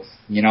 So,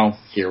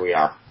 here we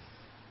are.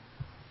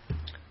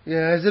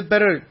 Yeah, is it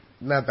better?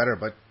 Not better,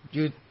 but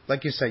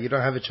like you said, you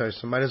don't have a choice,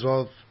 so might as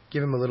well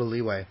give him a little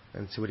leeway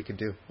and see what he can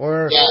do.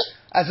 Or,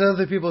 as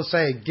other people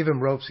say, give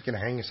him ropes, you can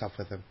hang yourself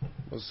with him.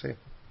 We'll see.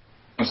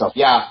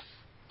 Yeah.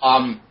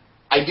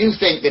 I do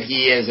think that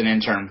he is an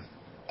interim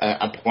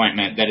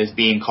appointment that is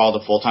being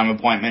called a full-time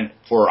appointment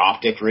for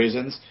optic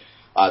reasons,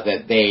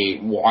 that they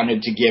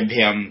wanted to give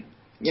him,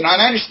 and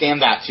I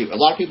understand that too. A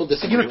lot of people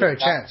disagree with that. To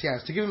give him a fair chance,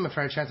 yes. To give him a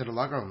fair chance at the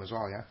locker room as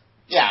well, yeah.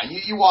 Yeah,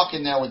 you walk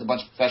in there with a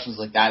bunch of professionals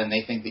like that and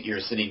they think that you're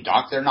a sitting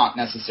duck, they're not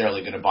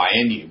necessarily going to buy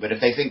into you. But if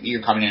they think that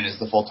you're coming in as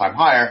the full-time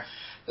hire,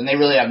 then they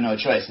really have no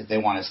choice if they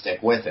want to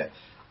stick with it.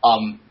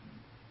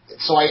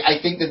 So I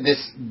think that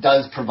this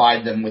does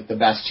provide them with the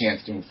best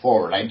chance to move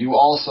forward. I do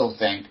also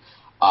think,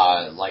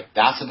 like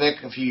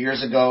Basovic a few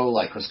years ago,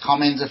 like Chris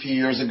Cummins a few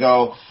years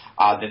ago,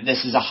 that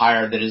this is a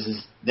hire that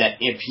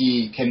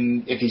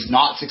if he's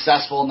not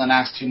successful in the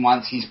next 2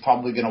 months, he's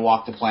probably going to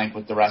walk the plank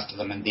with the rest of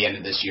them at the end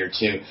of this year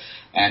too,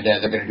 and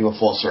they're going to do a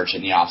full search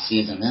in the off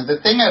season. And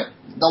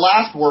the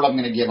last word I'm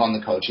going to give on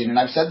the coaching, and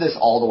I've said this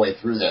all the way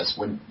through this,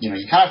 when you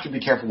kind of have to be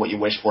careful what you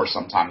wish for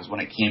sometimes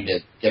when it came to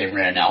getting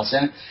rid of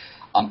Nelson.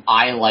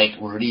 I, like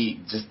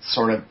Rudi, just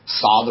sort of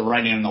saw the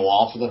writing on the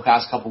wall for the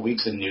past couple of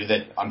weeks and knew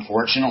that,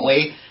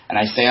 unfortunately, and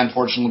I say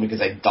unfortunately because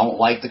I don't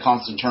like the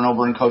constant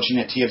turnover in coaching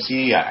at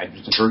TFC. I'm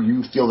sure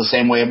you feel the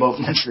same way about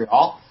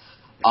Montreal.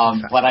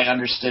 But I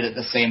understood at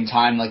the same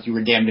time, like, you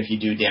were damned if you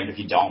do, damned if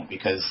you don't,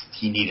 because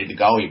he needed to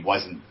go. He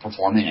wasn't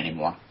performing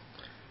anymore.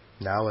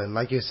 No, and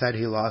like you said,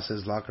 he lost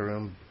his locker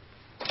room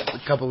a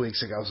couple of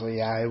weeks ago. So,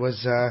 yeah, it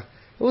was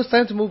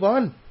time to move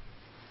on.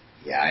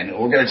 Yeah, and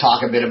we're going to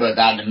talk a bit about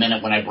that in a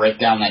minute when I break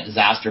down that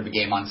disaster of a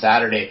game on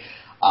Saturday.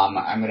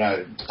 I'm going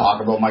to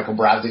talk about Michael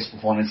Bradley's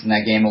performance in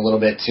that game a little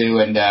bit too,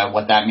 and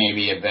what that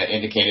maybe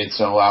indicated.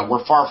 So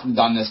we're far from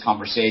done this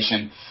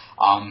conversation.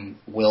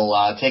 We'll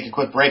take a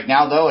quick break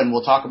now, though, and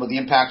we'll talk about the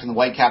Impact and the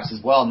Whitecaps as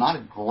well. Not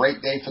a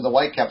great day for the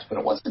Whitecaps, but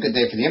it was a good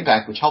day for the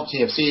Impact, which helped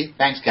TFC.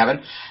 Thanks,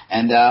 Kevin.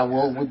 And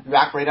we'll be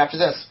back right after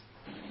this.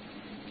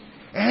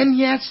 And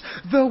yes,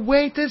 the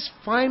wait is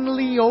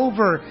finally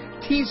over.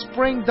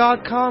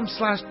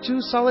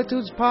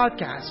 Teespring.com/2Solitudes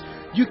podcast.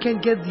 You can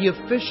get the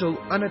official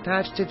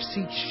unattached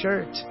TFC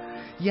shirt.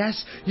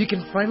 Yes, you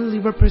can finally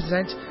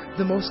represent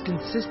the most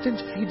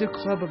consistent feeder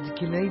club of the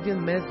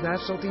Canadian men's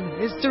national team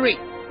history.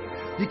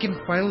 You can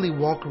finally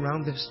walk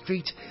around the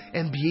street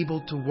and be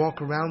able to walk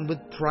around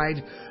with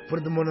pride for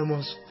one of the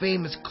most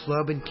famous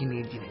club in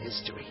Canadian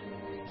history.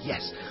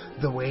 Yes,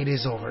 the wait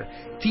is over.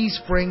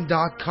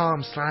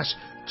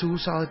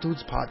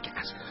 Teespring.com/2Solitudes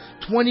podcast.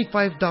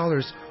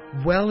 $25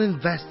 well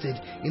invested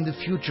in the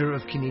future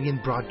of Canadian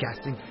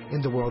broadcasting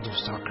in the world of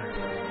soccer.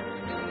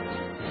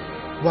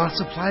 While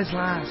supplies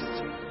last.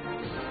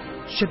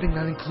 Shipping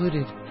not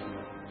included.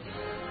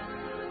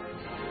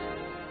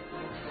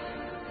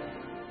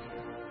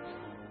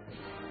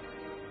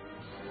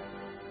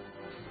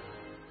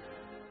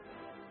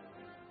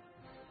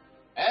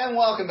 And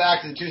welcome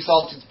back to the Two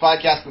Solitudes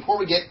podcast. Before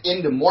we get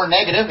into more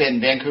negative in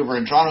Vancouver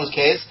and Toronto's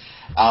case,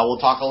 we'll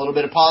talk a little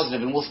bit of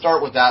positive, and we'll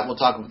start with that. We'll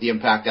talk about the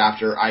Impact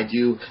after I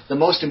do the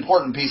most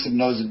important piece of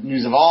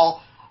news of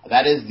all.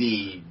 That is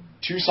the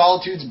Two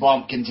Solitudes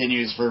bump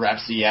continues for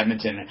FC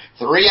Edmonton.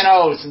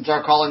 3-0 since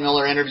our Colin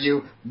Miller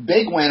interview.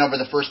 Big win over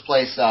the first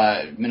place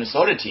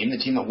Minnesota team, the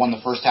team that won the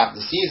first half of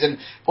the season.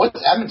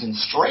 Puts Edmonton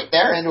straight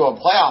there into a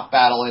playoff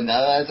battle. And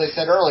as I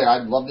said earlier,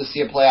 I'd love to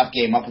see a playoff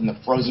game up in the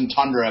frozen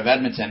tundra of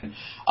Edmonton.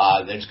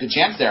 There's a good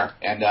chance there,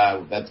 and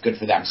that's good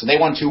for them. So they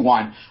won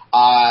 2-1.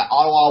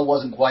 Ottawa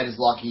wasn't quite as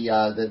lucky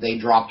that they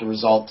dropped a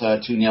result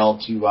 2-0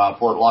 to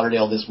Fort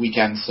Lauderdale this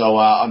weekend. So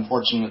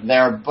unfortunate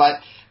there,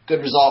 but good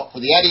result for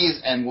the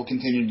Eddies, and we'll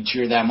continue to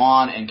cheer them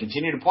on and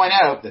continue to point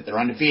out that they're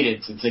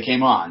undefeated since they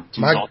came on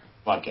to the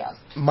podcast.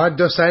 Mark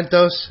Dos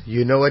Santos,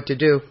 you know what to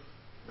do.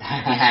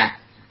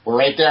 We're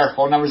right there.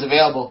 Phone number's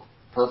available.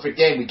 Perfect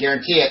game. We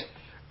guarantee it.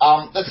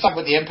 Let's talk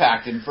about the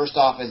Impact. And first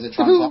off, as a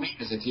Toronto,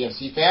 as a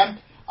TFC fan,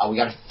 we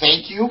got to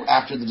thank you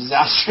after the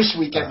disastrous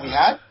weekend we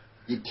had.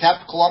 You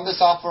kept Columbus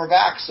off our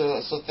back,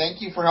 so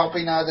thank you for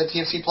helping the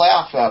TFC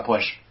playoff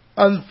push.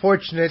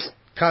 Unfortunate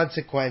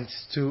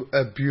consequence to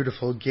a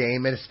beautiful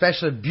game, and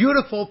especially a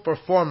beautiful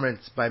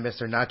performance by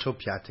Mr. Nacho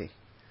Piatti.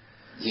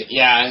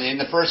 Yeah, and in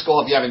the first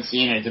goal, if you haven't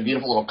seen it, it's a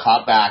beautiful little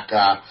cutback,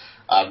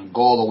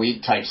 goal of the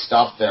week type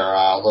stuff there.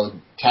 Goal of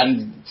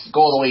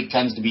the week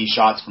tends to be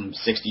shots from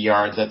 60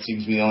 yards. That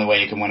seems to be the only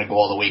way you can win a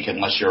goal of the week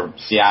unless you're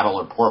Seattle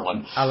or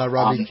Portland. A la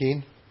Robbie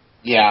Keane.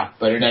 Yeah,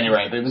 but at any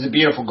rate, it was a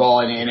beautiful goal,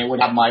 and it would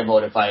have my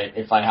vote if I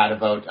had a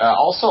vote.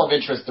 Also of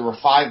interest, there were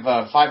five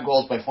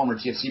goals by former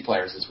TFC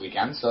players this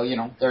weekend, so,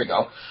 there you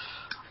go.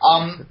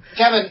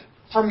 Kevin,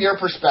 from your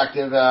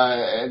perspective,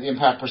 the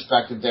Impact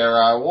perspective there,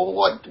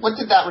 what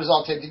did that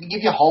result take? Did it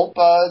give you hope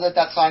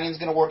that signing is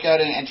going to work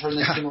out and turn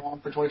this team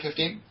around for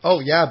 2015? Oh,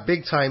 yeah,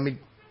 big time.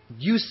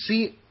 You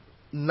see,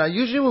 now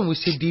usually when we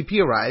see DP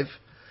arrive,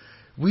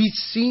 we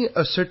see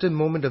a certain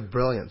moment of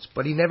brilliance,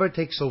 but he never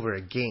takes over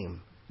a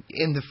game.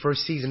 in the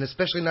first season,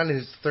 especially not in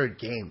his third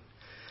game.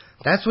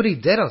 That's what he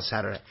did on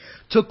Saturday.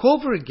 Took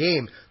over a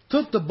game,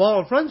 took the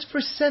ball, runs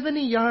for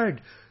 70 yards,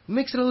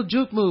 makes a little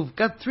juke move,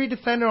 got 3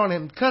 defender on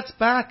him, cuts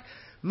back,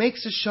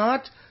 makes a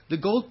shot. The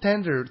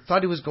goaltender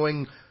thought he was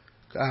going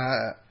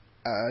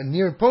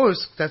near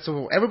post. That's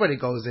what everybody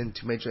goes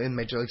into in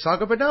Major League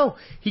Soccer. But no,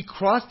 he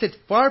crossed it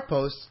far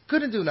post,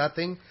 couldn't do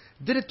nothing.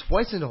 Did it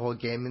twice in the whole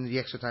game in the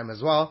extra time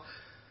as well.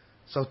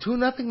 So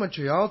 2-0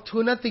 Montreal,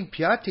 2-0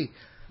 Piatti.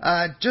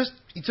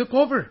 He took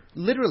over,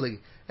 literally.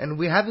 And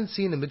we haven't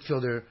seen a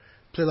midfielder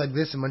play like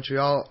this in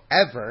Montreal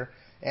ever.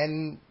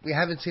 And we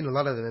haven't seen a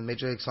lot of them in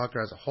Major League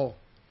Soccer as a whole.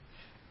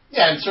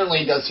 Yeah, and certainly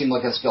he does seem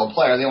like a skilled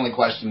player. The only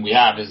question we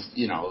have is,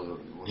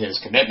 his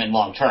commitment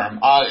long term.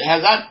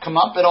 Has that come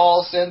up at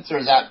all since, or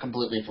is that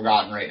completely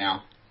forgotten right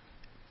now?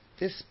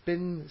 It's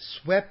been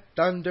swept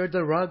under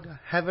the rug.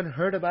 Haven't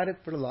heard about it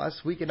for the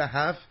last week and a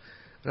half.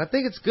 And I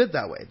think it's good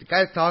that way. The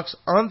guy talks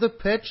on the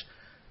pitch.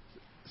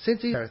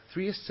 Since he had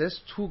 3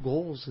 assists, 2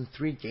 goals in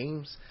 3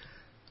 games.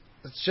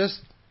 It's just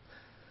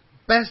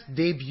best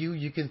debut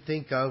you can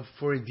think of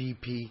for a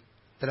DP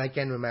that I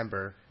can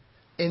remember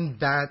in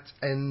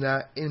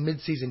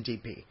mid-season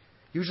DP.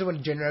 Usually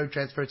when January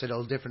transfer, it's a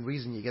little different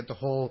reason. You get the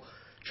whole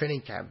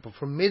training camp. But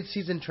for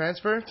mid-season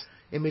transfer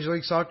in Major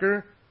League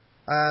Soccer,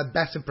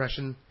 best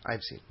impression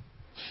I've seen.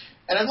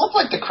 And it looked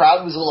like the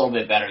crowd was a little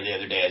bit better the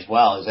other day as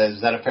well.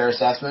 Is that a fair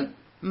assessment?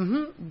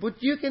 Mm-hmm. But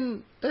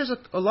there's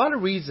a lot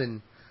of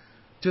reason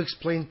to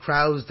explain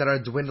crowds that are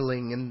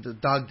dwindling in the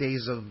dog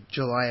days of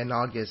July and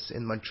August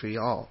in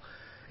Montreal.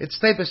 It's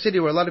the type of city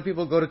where a lot of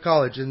people go to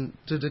college and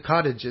to the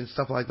cottage and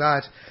stuff like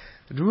that.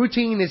 The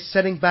routine is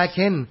setting back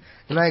in,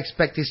 and I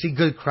expect to see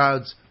good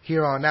crowds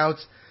here on out,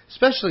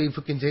 especially if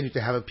we continue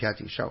to have a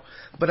Piatti show.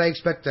 But I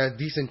expect a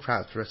decent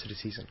crowd for the rest of the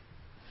season.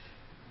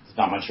 It's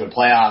not much of a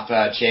playoff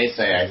chase.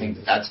 I think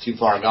that's too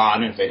far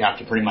gone if they'd have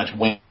to pretty much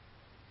win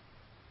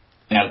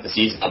out the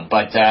season.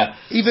 But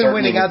even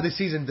winning out the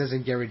season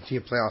doesn't guarantee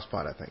a playoff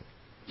spot, I think.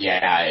 Yeah,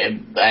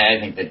 I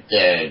think that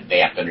they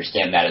have to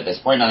understand that at this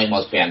point. I think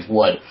most fans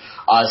would.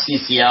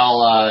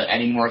 CCL,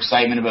 any more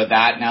excitement about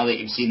that now that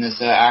you've seen this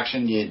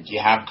action? Do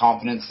you have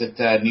confidence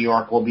that New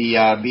York will be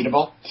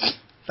beatable?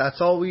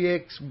 That's all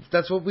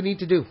that's what we need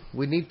to do.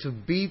 We need to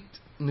beat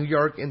New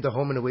York in the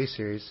home and away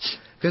series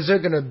because they're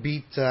going to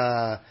beat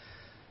the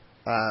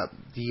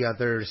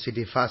other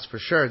city fast for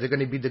sure. They're going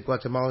to beat the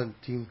Guatemalan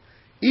team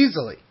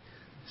easily.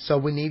 So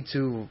we need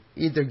to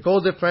either goal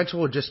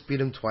differential or just beat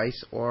them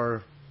twice,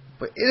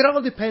 but it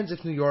all depends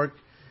if New York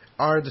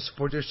are the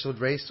supporters shield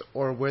race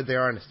or where they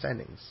are in the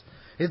standings.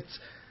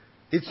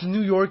 It's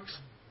New York's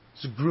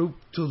group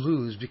to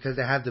lose because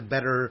they have the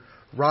better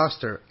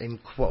roster, in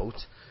quote.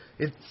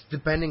 It's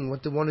depending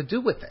what they want to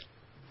do with it.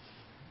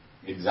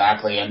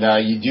 Exactly, and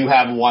you do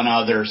have one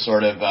other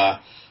sort of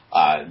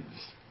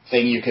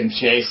thing you can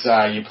chase.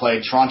 You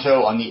play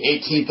Toronto on the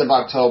 18th of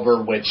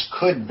October, which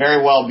could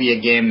very well be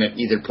a game that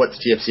either puts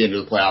TFC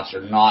into the playoffs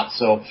or not.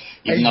 So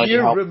even a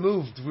year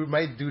removed, we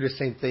might do the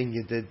same thing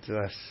you did to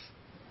us.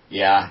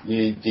 Yeah,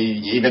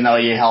 even though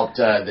you helped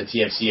the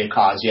TFC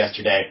cause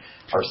yesterday,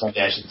 or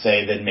Sunday I should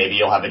say, then maybe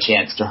you'll have a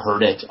chance to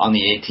hurt it on the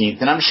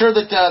 18th. And I'm sure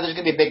that there's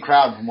going to be a big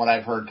crowd from what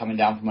I've heard coming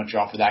down from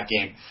Montreal for that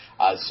game.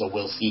 So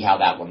we'll see how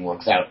that one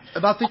works out.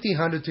 About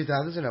 1,500,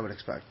 2,000 I would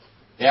expect.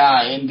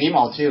 Yeah, in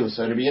BMO too,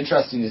 so it'll be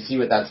interesting to see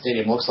what that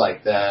stadium looks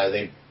like.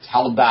 They've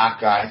held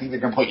back, I think they're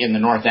going to put you in the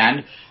north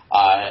end.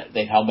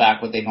 They've held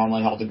back what they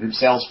normally held the group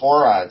sales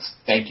for.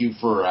 Thank you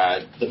for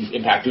the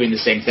Impact doing the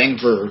same thing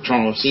for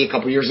Toronto FC a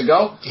couple years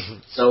ago.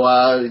 So,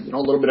 a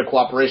little bit of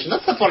cooperation.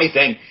 That's the funny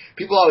thing.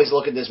 People always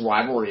look at this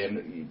rivalry,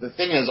 and the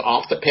thing is,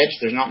 off the pitch,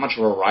 there's not much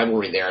of a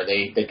rivalry there.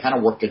 They kind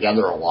of work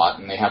together a lot,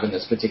 and they have in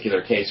this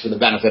particular case for the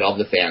benefit of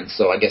the fans,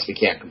 so I guess we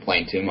can't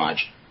complain too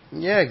much.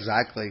 Yeah,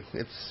 exactly.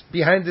 It's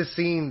behind the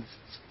scenes.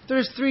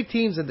 There's 3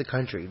 teams in the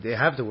country. They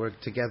have to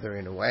work together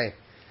in a way.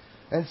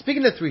 And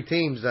speaking of 3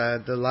 teams,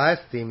 the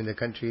last team in the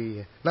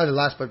country, not the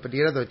last, but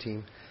the other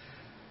team,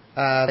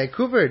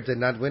 Vancouver did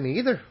not win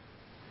either.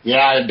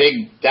 Yeah,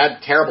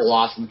 that terrible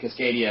loss in the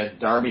Cascadia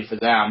Derby for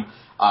them,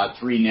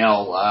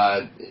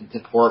 3-0 to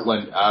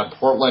Portland.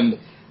 Portland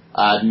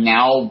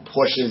now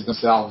pushes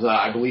themselves,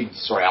 I believe,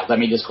 let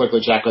me just quickly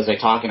check as I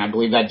talk, and I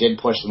believe that did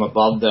push them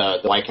above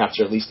the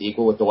Whitecaps, or at least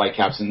equal with the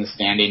Whitecaps in the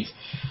standings.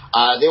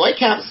 The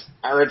Whitecaps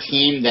are a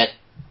team that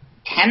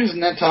tends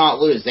not to not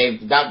lose.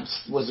 That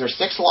was their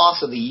 6th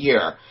loss of the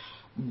year,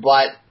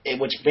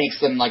 which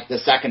makes them like the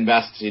second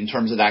best in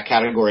terms of that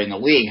category in the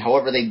league.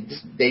 However,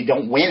 they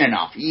don't win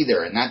enough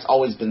either, and that's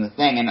always been the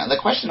thing. And the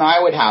question I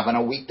would have on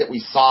a week that we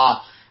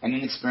saw an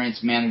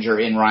inexperienced manager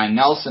in Ryan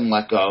Nelson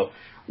let go,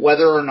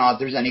 whether or not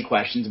there's any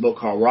questions about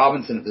Carl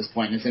Robinson at this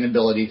point and his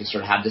inability to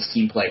sort of have this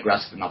team play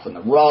aggressive enough on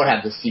the road,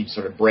 have this team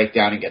sort of break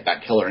down and get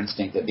that killer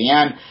instinct at the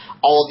end,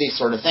 all of these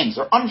sort of things.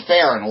 They're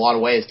unfair in a lot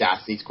of ways to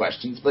ask these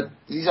questions, but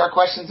these are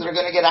questions that are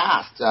going to get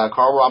asked.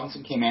 Carl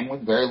Robinson came in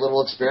with very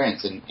little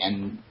experience,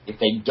 and if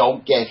he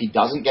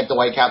doesn't get the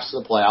Whitecaps to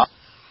the playoffs,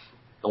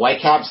 The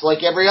Whitecaps,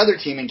 like every other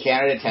team in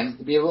Canada, tends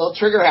to be a little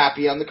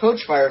trigger-happy on the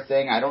coach fire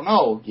thing. I don't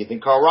know. Do you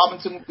think Carl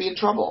Robinson would be in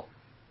trouble?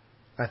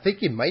 I think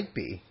he might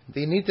be.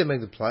 They need to make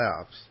the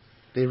playoffs.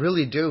 They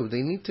really do.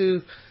 They need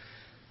to,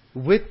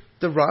 with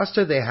the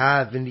roster they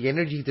have and the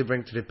energy they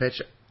bring to the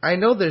pitch. I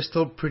know they're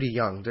still pretty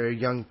young. They're a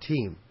young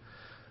team.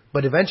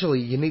 But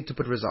eventually, you need to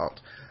put result.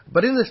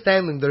 But in the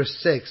standing, they're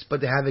 6th,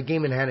 but they have a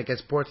game in hand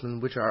against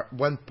Portland, which are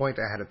 1 point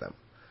ahead of them.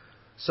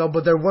 So,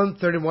 but they're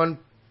 131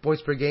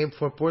 points per game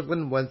for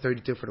Portland,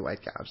 132 for the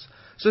Whitecaps.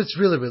 So it's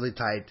really, really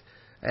tight.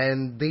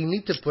 And they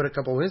need to put a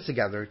couple wins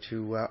together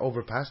to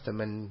overpass them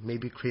and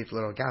maybe create a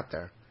little gap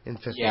there in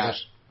 5th position.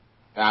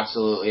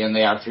 Absolutely. And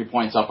they are 3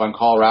 points up on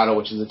Colorado,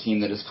 which is a team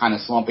that is kind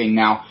of slumping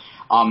now.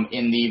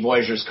 In the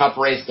Voyageurs Cup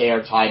race, they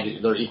are tied.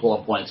 They're equal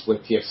in points with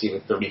TFC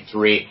with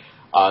 33.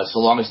 So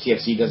long as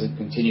TFC doesn't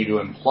continue to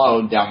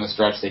implode down the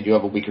stretch, they do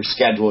have a weaker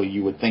schedule.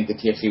 You would think that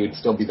TFC would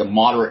still be the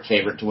moderate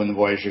favorite to win the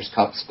Voyageurs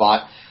Cup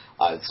spot.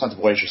 It's not the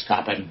Voyageurs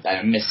Cup,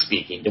 I'm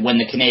misspeaking. To win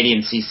the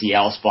Canadian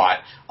CCL spot,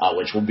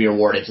 which will be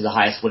awarded to the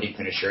highest winning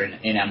finisher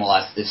in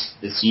MLS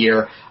this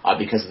year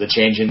because of the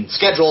change in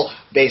schedule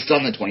based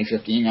on the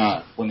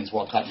 2015 Women's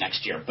World Cup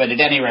next year. But at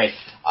any rate,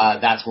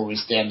 that's where we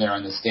stand there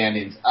in the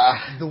standings.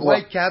 The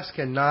Whitecaps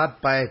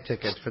cannot buy a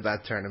ticket for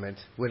that tournament.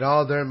 With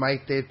all their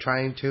might they're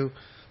trying to,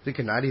 they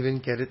cannot even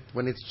get it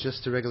when it's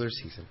just a regular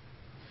season.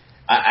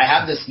 I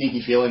have this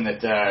sneaky feeling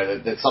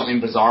that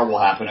something bizarre will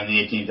happen on the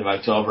 18th of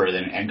October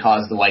and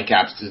cause the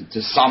Whitecaps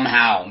to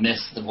somehow miss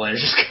the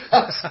Voyageurs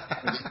Cup,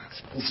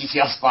 the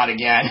CCL spot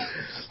again.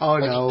 Oh,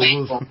 no.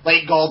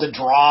 Late goal to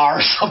draw or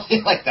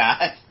something like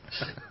that.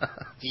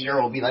 Peter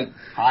will be,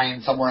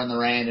 crying somewhere in the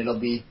rain. It'll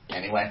be...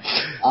 Anyway.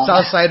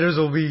 Southsiders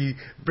will be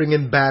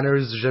bringing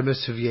banners, Je me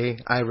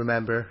souviens, I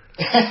remember.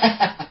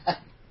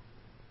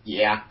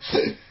 Yeah.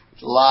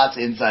 Lots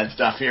of inside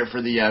stuff here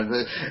for the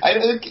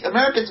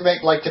Americans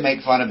like to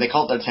make fun of. They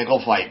call it their tickle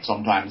fight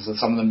sometimes.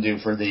 Some of them do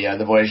for the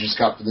Voyageurs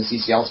Cup for the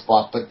CCL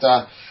spot. But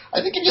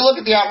I think if you look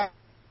at the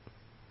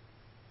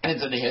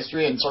into the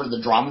history and sort of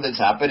the drama that's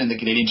happened in the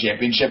Canadian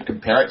Championship,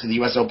 compare it to the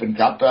U.S. Open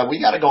Cup, we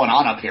got it going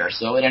on up here.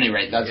 So at any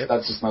rate,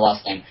 that's just my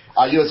last thing.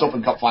 U.S.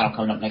 Open Cup final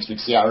coming up next week,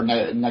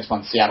 next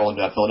month, Seattle and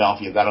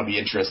Philadelphia. That'll be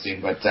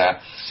interesting. But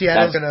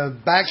Seattle's going to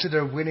back to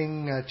their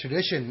winning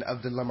tradition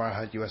of the Lamar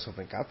Hunt U.S.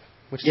 Open Cup.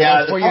 Which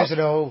 4 years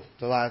ago,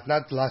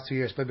 not the last 2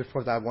 years, but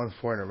before that, won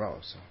 4 in a row.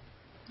 So.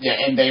 Yeah,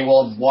 and they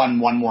will have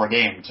won one more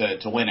game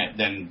to win it.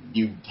 Then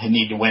you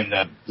need to win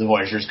the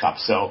Voyageurs Cup.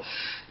 So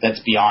let's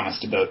be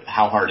honest about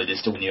how hard it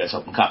is to win the U.S.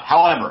 Open Cup.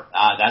 However,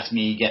 that's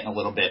me getting a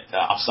little bit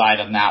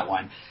offside on that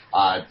one.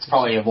 It's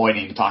probably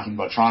avoiding talking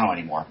about Toronto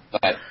anymore.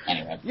 But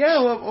anyway.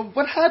 Yeah, well,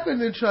 what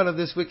happened in Toronto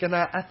this weekend?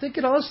 I think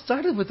it all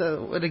started with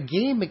a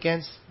game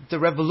against the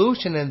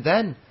Revolution, and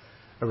then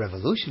a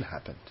revolution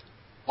happened.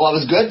 Well,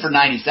 it was good for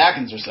 90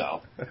 seconds or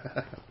so.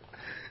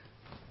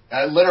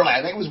 Literally,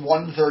 I think it was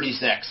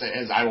 1:36,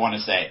 as I want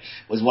to say,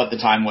 was what the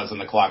time was on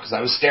the clock, because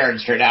I was staring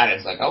straight at it.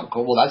 It's like, oh,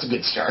 cool, well, that's a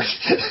good start.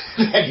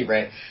 Thank you,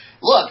 Ray.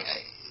 Look,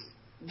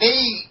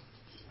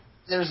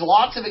 there's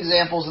lots of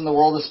examples in the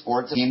world of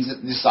sports of teams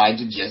that decide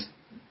to just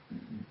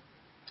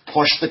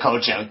push the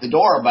coach out the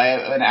door by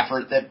an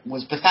effort that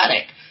was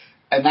pathetic.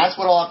 And that's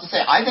what I'll have to say.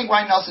 I think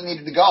Ryan Nelson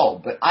needed to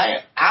go, but I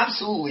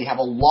absolutely have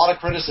a lot of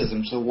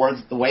criticism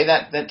towards the way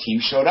that team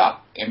showed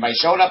up. And by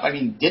showed up, I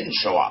mean didn't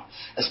show up.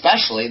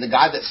 Especially the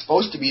guy that's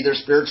supposed to be their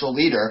spiritual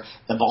leader,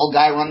 the bald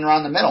guy running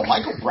around the middle.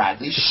 Michael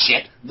Bradley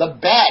shit the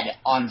bed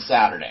on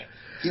Saturday.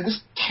 He was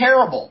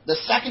terrible. The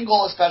second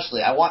goal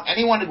especially. I want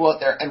anyone to go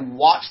out there and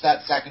watch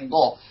that second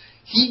goal.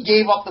 He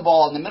gave up the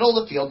ball in the middle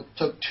of the field,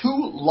 took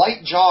 2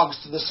 light jogs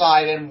to the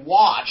side, and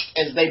watched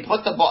as they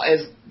put the ball,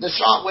 as the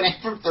shot went in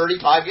from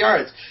 35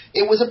 yards.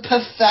 It was a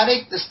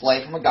pathetic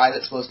display from a guy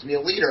that's supposed to be a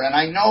leader. And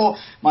I know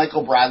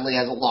Michael Bradley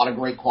has a lot of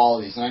great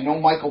qualities, and I know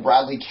Michael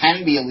Bradley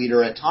can be a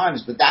leader at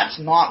times, but that's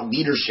not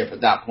leadership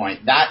at that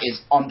point. That is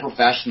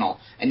unprofessional,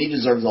 and he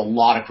deserves a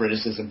lot of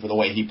criticism for the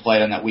way he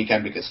played on that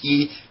weekend, because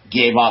he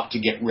gave up to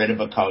get rid of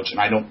a coach, and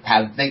I don't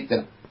think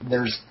that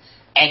there's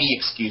any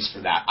excuse for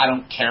that. I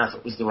don't care if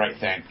it was the right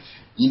thing.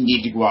 You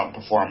need to go out and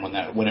perform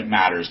when it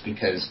matters,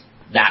 because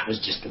that was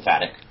just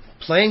pathetic.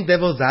 Playing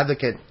devil's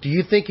advocate, do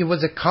you think it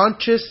was a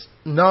conscious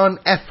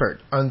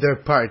non-effort on their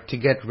part to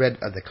get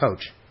rid of the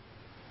coach?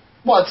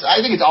 Well, I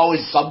think it's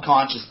always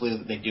subconsciously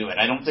that they do it.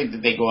 I don't think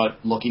that they go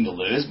out looking to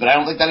lose, but I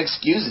don't think that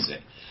excuses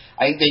it.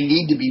 I think they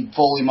need to be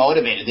fully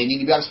motivated. They need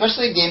to be,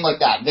 especially a game like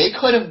that. They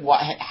could have,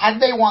 had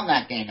they won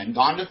that game and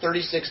gone to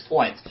 36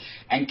 points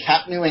and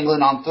kept New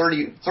England on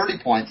 30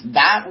 points,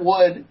 that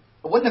wouldn't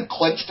have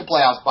clinched the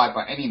playoffs by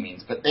any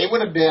means, but they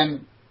would have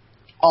been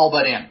all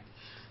but in,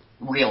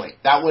 really.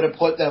 That would have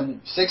put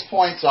them 6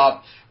 points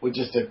up with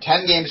just a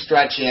 10-game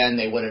stretch in.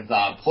 They would have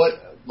put,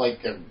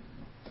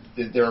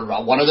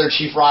 one of their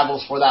chief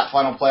rivals for that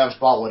final playoff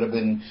spot would have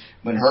been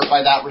hurt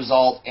by that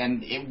result,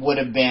 and it would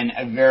have been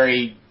a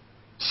very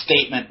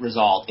statement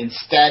result.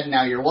 Instead,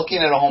 now you're looking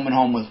at a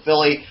home-and-home with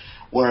Philly,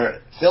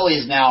 where Philly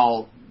is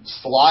now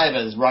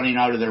saliva is running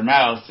out of their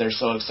mouth. They're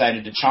so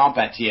excited to chomp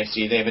at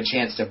TFC. They have a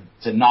chance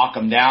to knock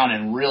them down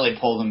and really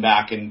pull them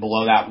back and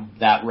below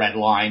that red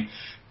line,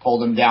 pull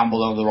them down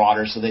below the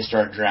water so they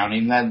start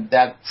drowning.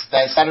 That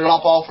set it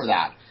up all for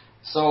that.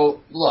 So,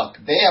 look,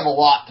 they have a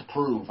lot to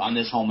prove on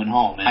this home and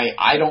home. And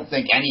I don't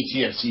think any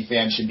TFC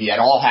fan should be at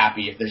all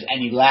happy if there's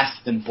any less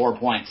than 4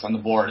 points on the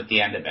board at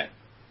the end of it.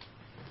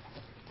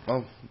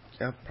 Well,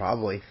 yeah,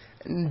 probably.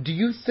 And do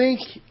you think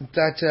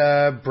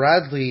that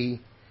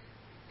Bradley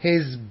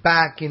is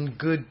back in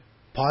good,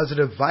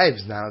 positive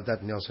vibes now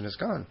that Nielsen is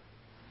gone?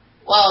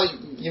 Well,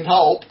 you'd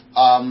hope.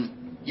 I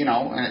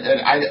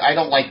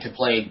don't like to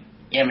play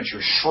amateur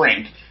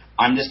shrink.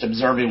 I'm just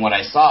observing what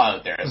I saw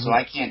out there. Mm-hmm. So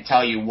I can't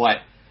tell you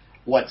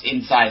what's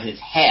inside his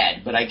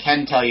head, but I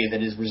can tell you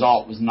that his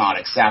result was not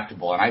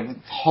acceptable. And I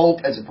would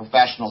hope as a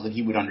professional that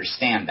he would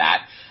understand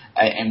that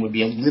and would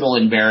be a little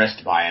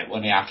embarrassed by it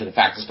after the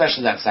fact,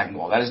 especially that second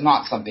goal. That is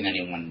not something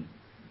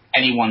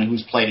anyone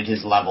who's played at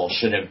his level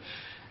should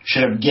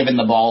have given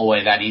the ball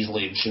away that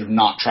easily and should have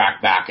not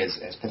tracked back as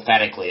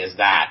pathetically as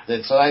that.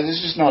 So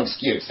there's just no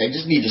excuse. They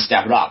just need to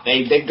step it up.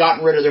 They've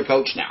gotten rid of their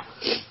coach now.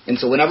 And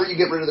so whenever you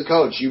get rid of the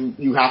coach,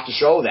 you have to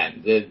show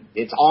them that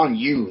it's on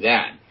you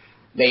then.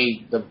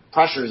 The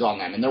pressure's on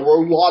them. And there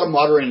were a lot of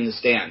muttering in the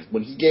stands.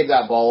 When he gave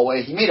that ball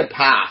away, he made a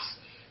pass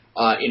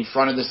in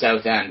front of the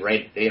south end,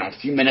 right? A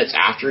few minutes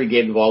after he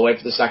gave the ball away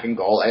for the second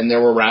goal, and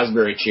there were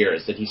raspberry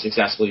cheers that he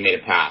successfully made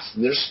a pass.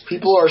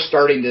 People are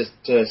starting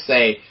to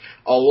say,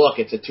 oh, look,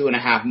 it's a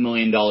 $2.5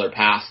 million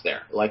pass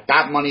there. Like,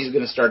 that money's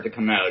going to start to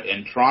come out.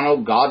 And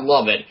Toronto, God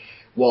love it,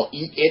 will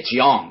eat its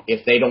young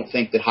if they don't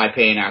think that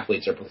high-paying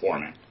athletes are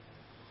performing.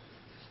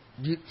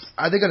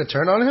 Are they going to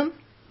turn on him?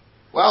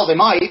 Well, they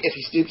might if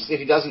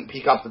he doesn't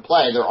pick up the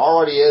play. There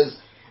already is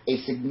a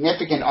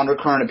significant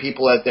undercurrent of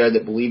people out there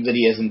that believe that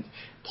he isn't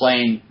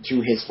playing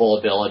to his full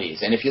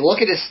abilities. And if you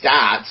look at his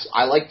stats,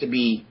 I like to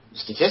be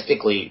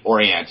statistically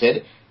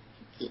oriented.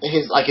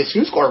 His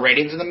SuScore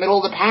rating's in the middle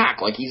of the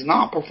pack. Like, he's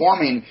not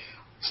performing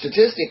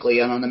statistically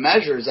and on the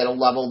measures at a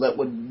level that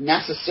would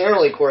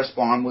necessarily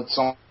correspond with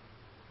someone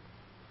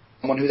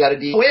who's at a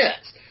D.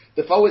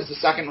 Defoe is the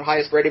second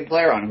highest rating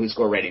player on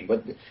WhoScore rating,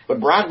 but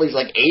Bradley's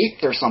like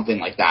 8th or something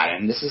like that.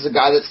 And this is a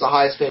guy that's the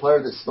highest paid player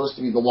that's supposed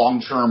to be the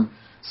long-term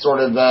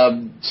sort of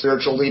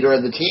spiritual leader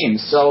of the team.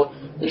 So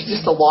there's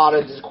just a lot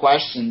of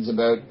questions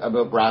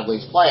about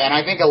Bradley's play, and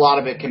I think a lot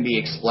of it can be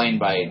explained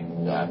by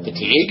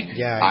fatigue.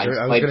 Yeah, I was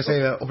going to say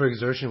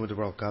overexertion with the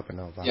World Cup and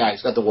all that. Yeah,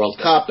 he's got the World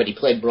Cup, but he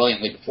played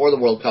brilliantly before the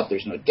World Cup,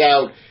 there's no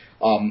doubt.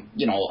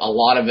 A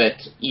lot of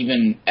it,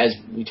 even as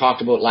we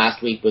talked about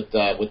last week with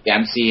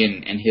Dempsey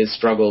and his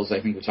struggles,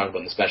 I think we talked about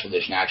in the special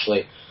edition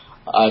actually,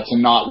 to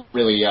not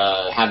really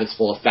have its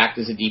full effect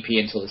as a DP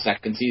until the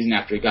second season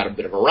after he got a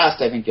bit of a rest.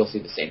 I think you'll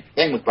see the same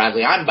thing with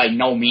Bradley. I'm by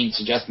no means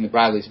suggesting that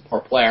Bradley's a poor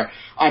player.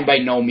 I'm by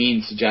no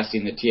means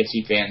suggesting that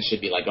TFC fans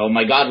should be like, oh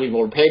my God, we've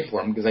overpaid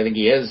for him, because I think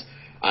he is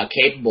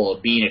capable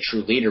of being a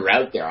true leader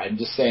out there. I'm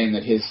just saying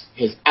that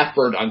his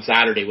effort on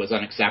Saturday was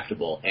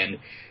unacceptable, and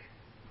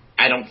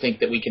I don't think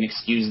that we can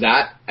excuse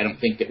that. I don't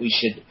think that we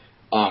should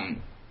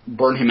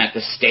burn him at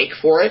the stake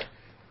for it.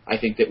 I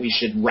think that we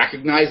should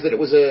recognize that it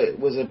was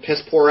a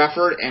piss poor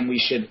effort, and we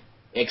should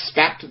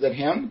expect that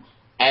him,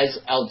 as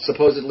a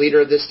supposed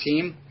leader of this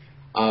team,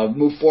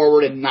 move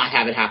forward and not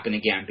have it happen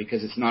again,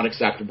 because it's not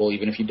acceptable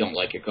even if you don't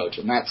like your coach.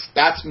 And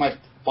that's my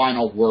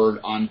final word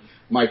on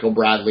Michael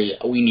Bradley.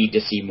 We need to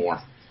see more.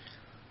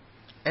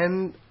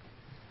 And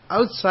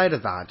outside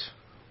of that,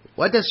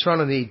 what does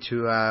Toronto need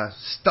to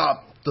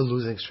stop the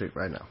losing streak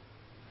right now?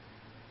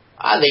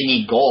 They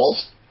need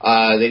goals.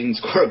 They didn't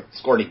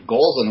score any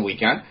goals on the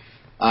weekend.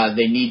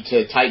 They need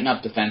to tighten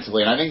up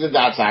defensively, and I think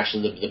that's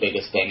actually the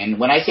biggest thing. And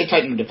when I say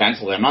tighten up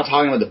defensively, I'm not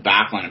talking about the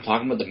back line. I'm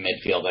talking about the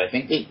midfield. I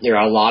think there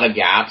are a lot of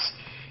gaps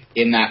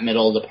in that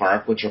middle of the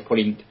park which are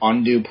putting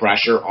undue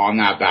pressure on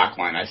that back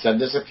line. I said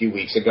this a few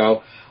weeks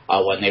ago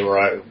when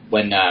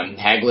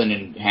Hagelin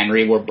and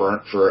Henry were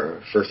burnt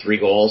for 3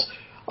 goals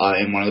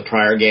in one of the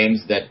prior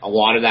games, that a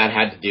lot of that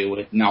had to do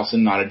with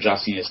Nelson not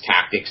adjusting his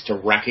tactics to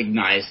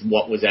recognize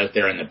what was out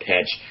there in the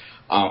pitch.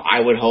 I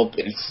would hope,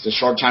 and it's a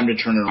short time to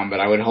turn it on, but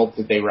I would hope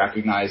that they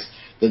recognize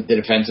that the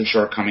defensive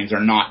shortcomings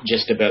are not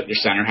just about your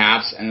center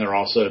halves, and they're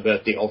also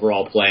about the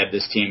overall play of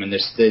this team, and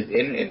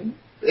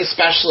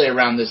especially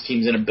around this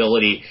team's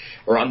inability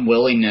or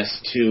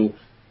unwillingness to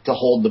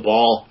hold the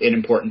ball in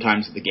important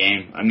times of the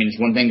game. I mean, it's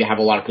one thing to have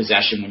a lot of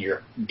possession when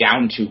you're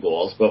down 2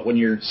 goals, but when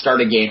you start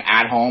a game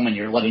at home and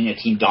you're letting a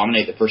team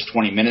dominate the first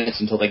 20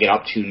 minutes until they get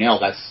up 2-0,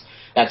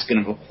 that's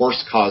going to, of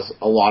course, cause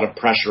a lot of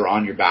pressure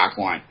on your back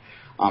line.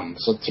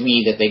 So to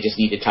me, that they just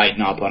need to tighten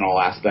up on all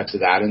aspects of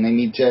that, and they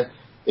need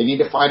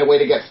to find a way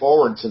to get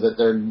forward so that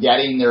they're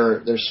getting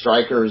their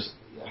strikers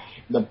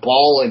the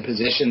ball in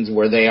positions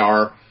where they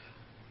are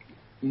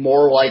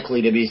more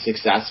likely to be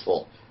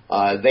successful.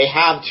 They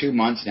have 2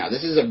 months now.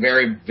 This is a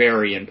very,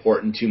 very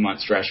important 2-month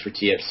stretch for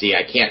TFC.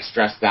 I can't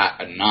stress that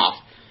enough.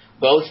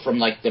 both from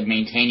like the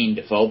maintaining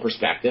Defoe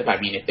perspective. I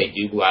mean, if they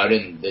do go out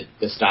and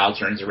the style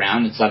turns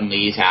around and suddenly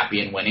he's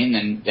happy and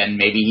winning, then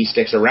maybe he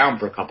sticks around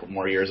for a couple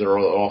more years or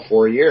all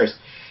 4 years.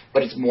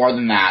 But it's more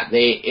than that.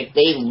 If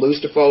they lose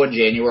Defoe in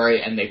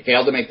January and they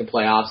fail to make the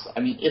playoffs, I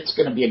mean, it's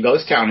going to be a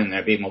ghost town in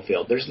their BMO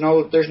Field. There's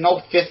no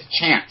fifth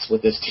chance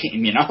with this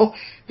team, you know?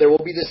 There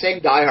will be the same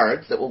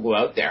diehards that will go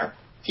out there.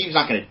 The team's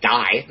not going to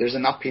die. There's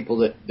enough people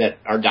that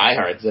are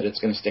diehards that it's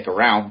going to stick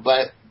around.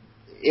 But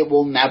it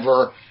will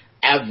never,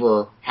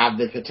 ever have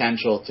the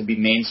potential to be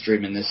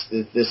mainstream in this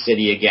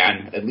city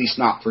again, at least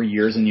not for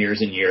years and years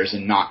and years,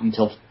 and not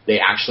until they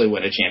actually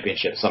win a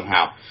championship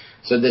somehow.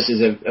 So this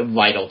is a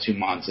vital 2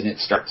 months, and it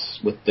starts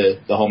with the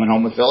home and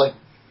home with Philly.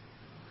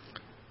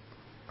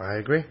 I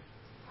agree.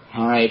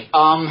 All right.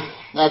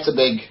 That's a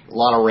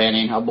lot of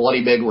ranting, a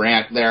bloody big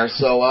rant there.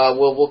 So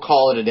we'll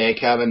call it a day,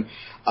 Kevin.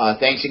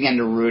 Thanks again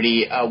to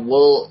Rudi.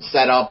 We'll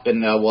set up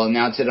and we'll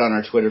announce it on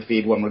our Twitter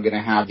feed when we're going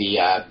to have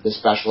the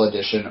special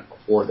edition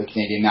for the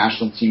Canadian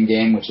national team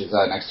game, which is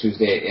next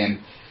Tuesday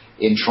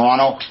in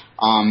Toronto.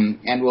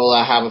 And we'll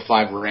have a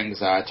 5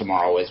 rings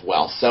tomorrow as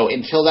well. So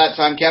until that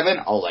time, Kevin,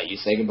 I'll let you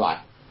say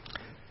goodbye.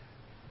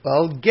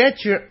 Well,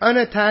 get your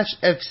Unattached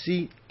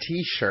FC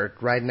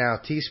t-shirt right now,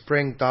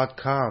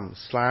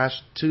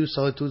 teespring.com/2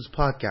 Solitudes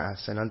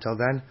podcast. And until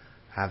then,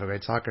 have a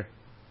great soccer.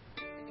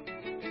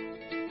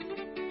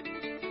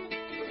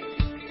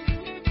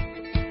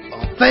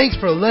 Well, thanks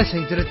for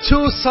listening to the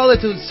 2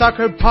 Solitudes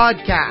Soccer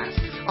podcast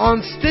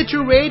on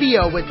Stitcher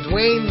Radio with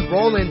Dwayne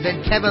Rollins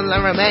and Kevin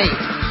Laramie.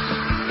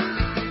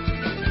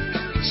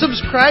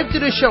 Subscribe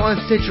to the show on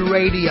Stitcher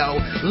Radio.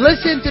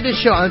 Listen to the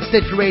show on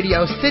Stitcher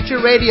Radio.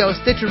 Stitcher Radio,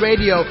 Stitcher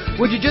Radio.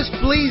 Would you just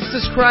please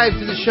subscribe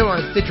to the show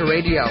on Stitcher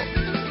Radio?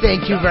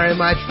 Thank you very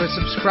much for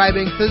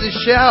subscribing to the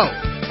show.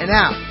 And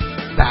now,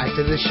 back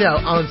to the show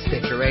on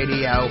Stitcher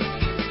Radio.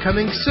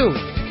 Coming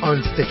soon on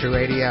Stitcher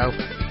Radio.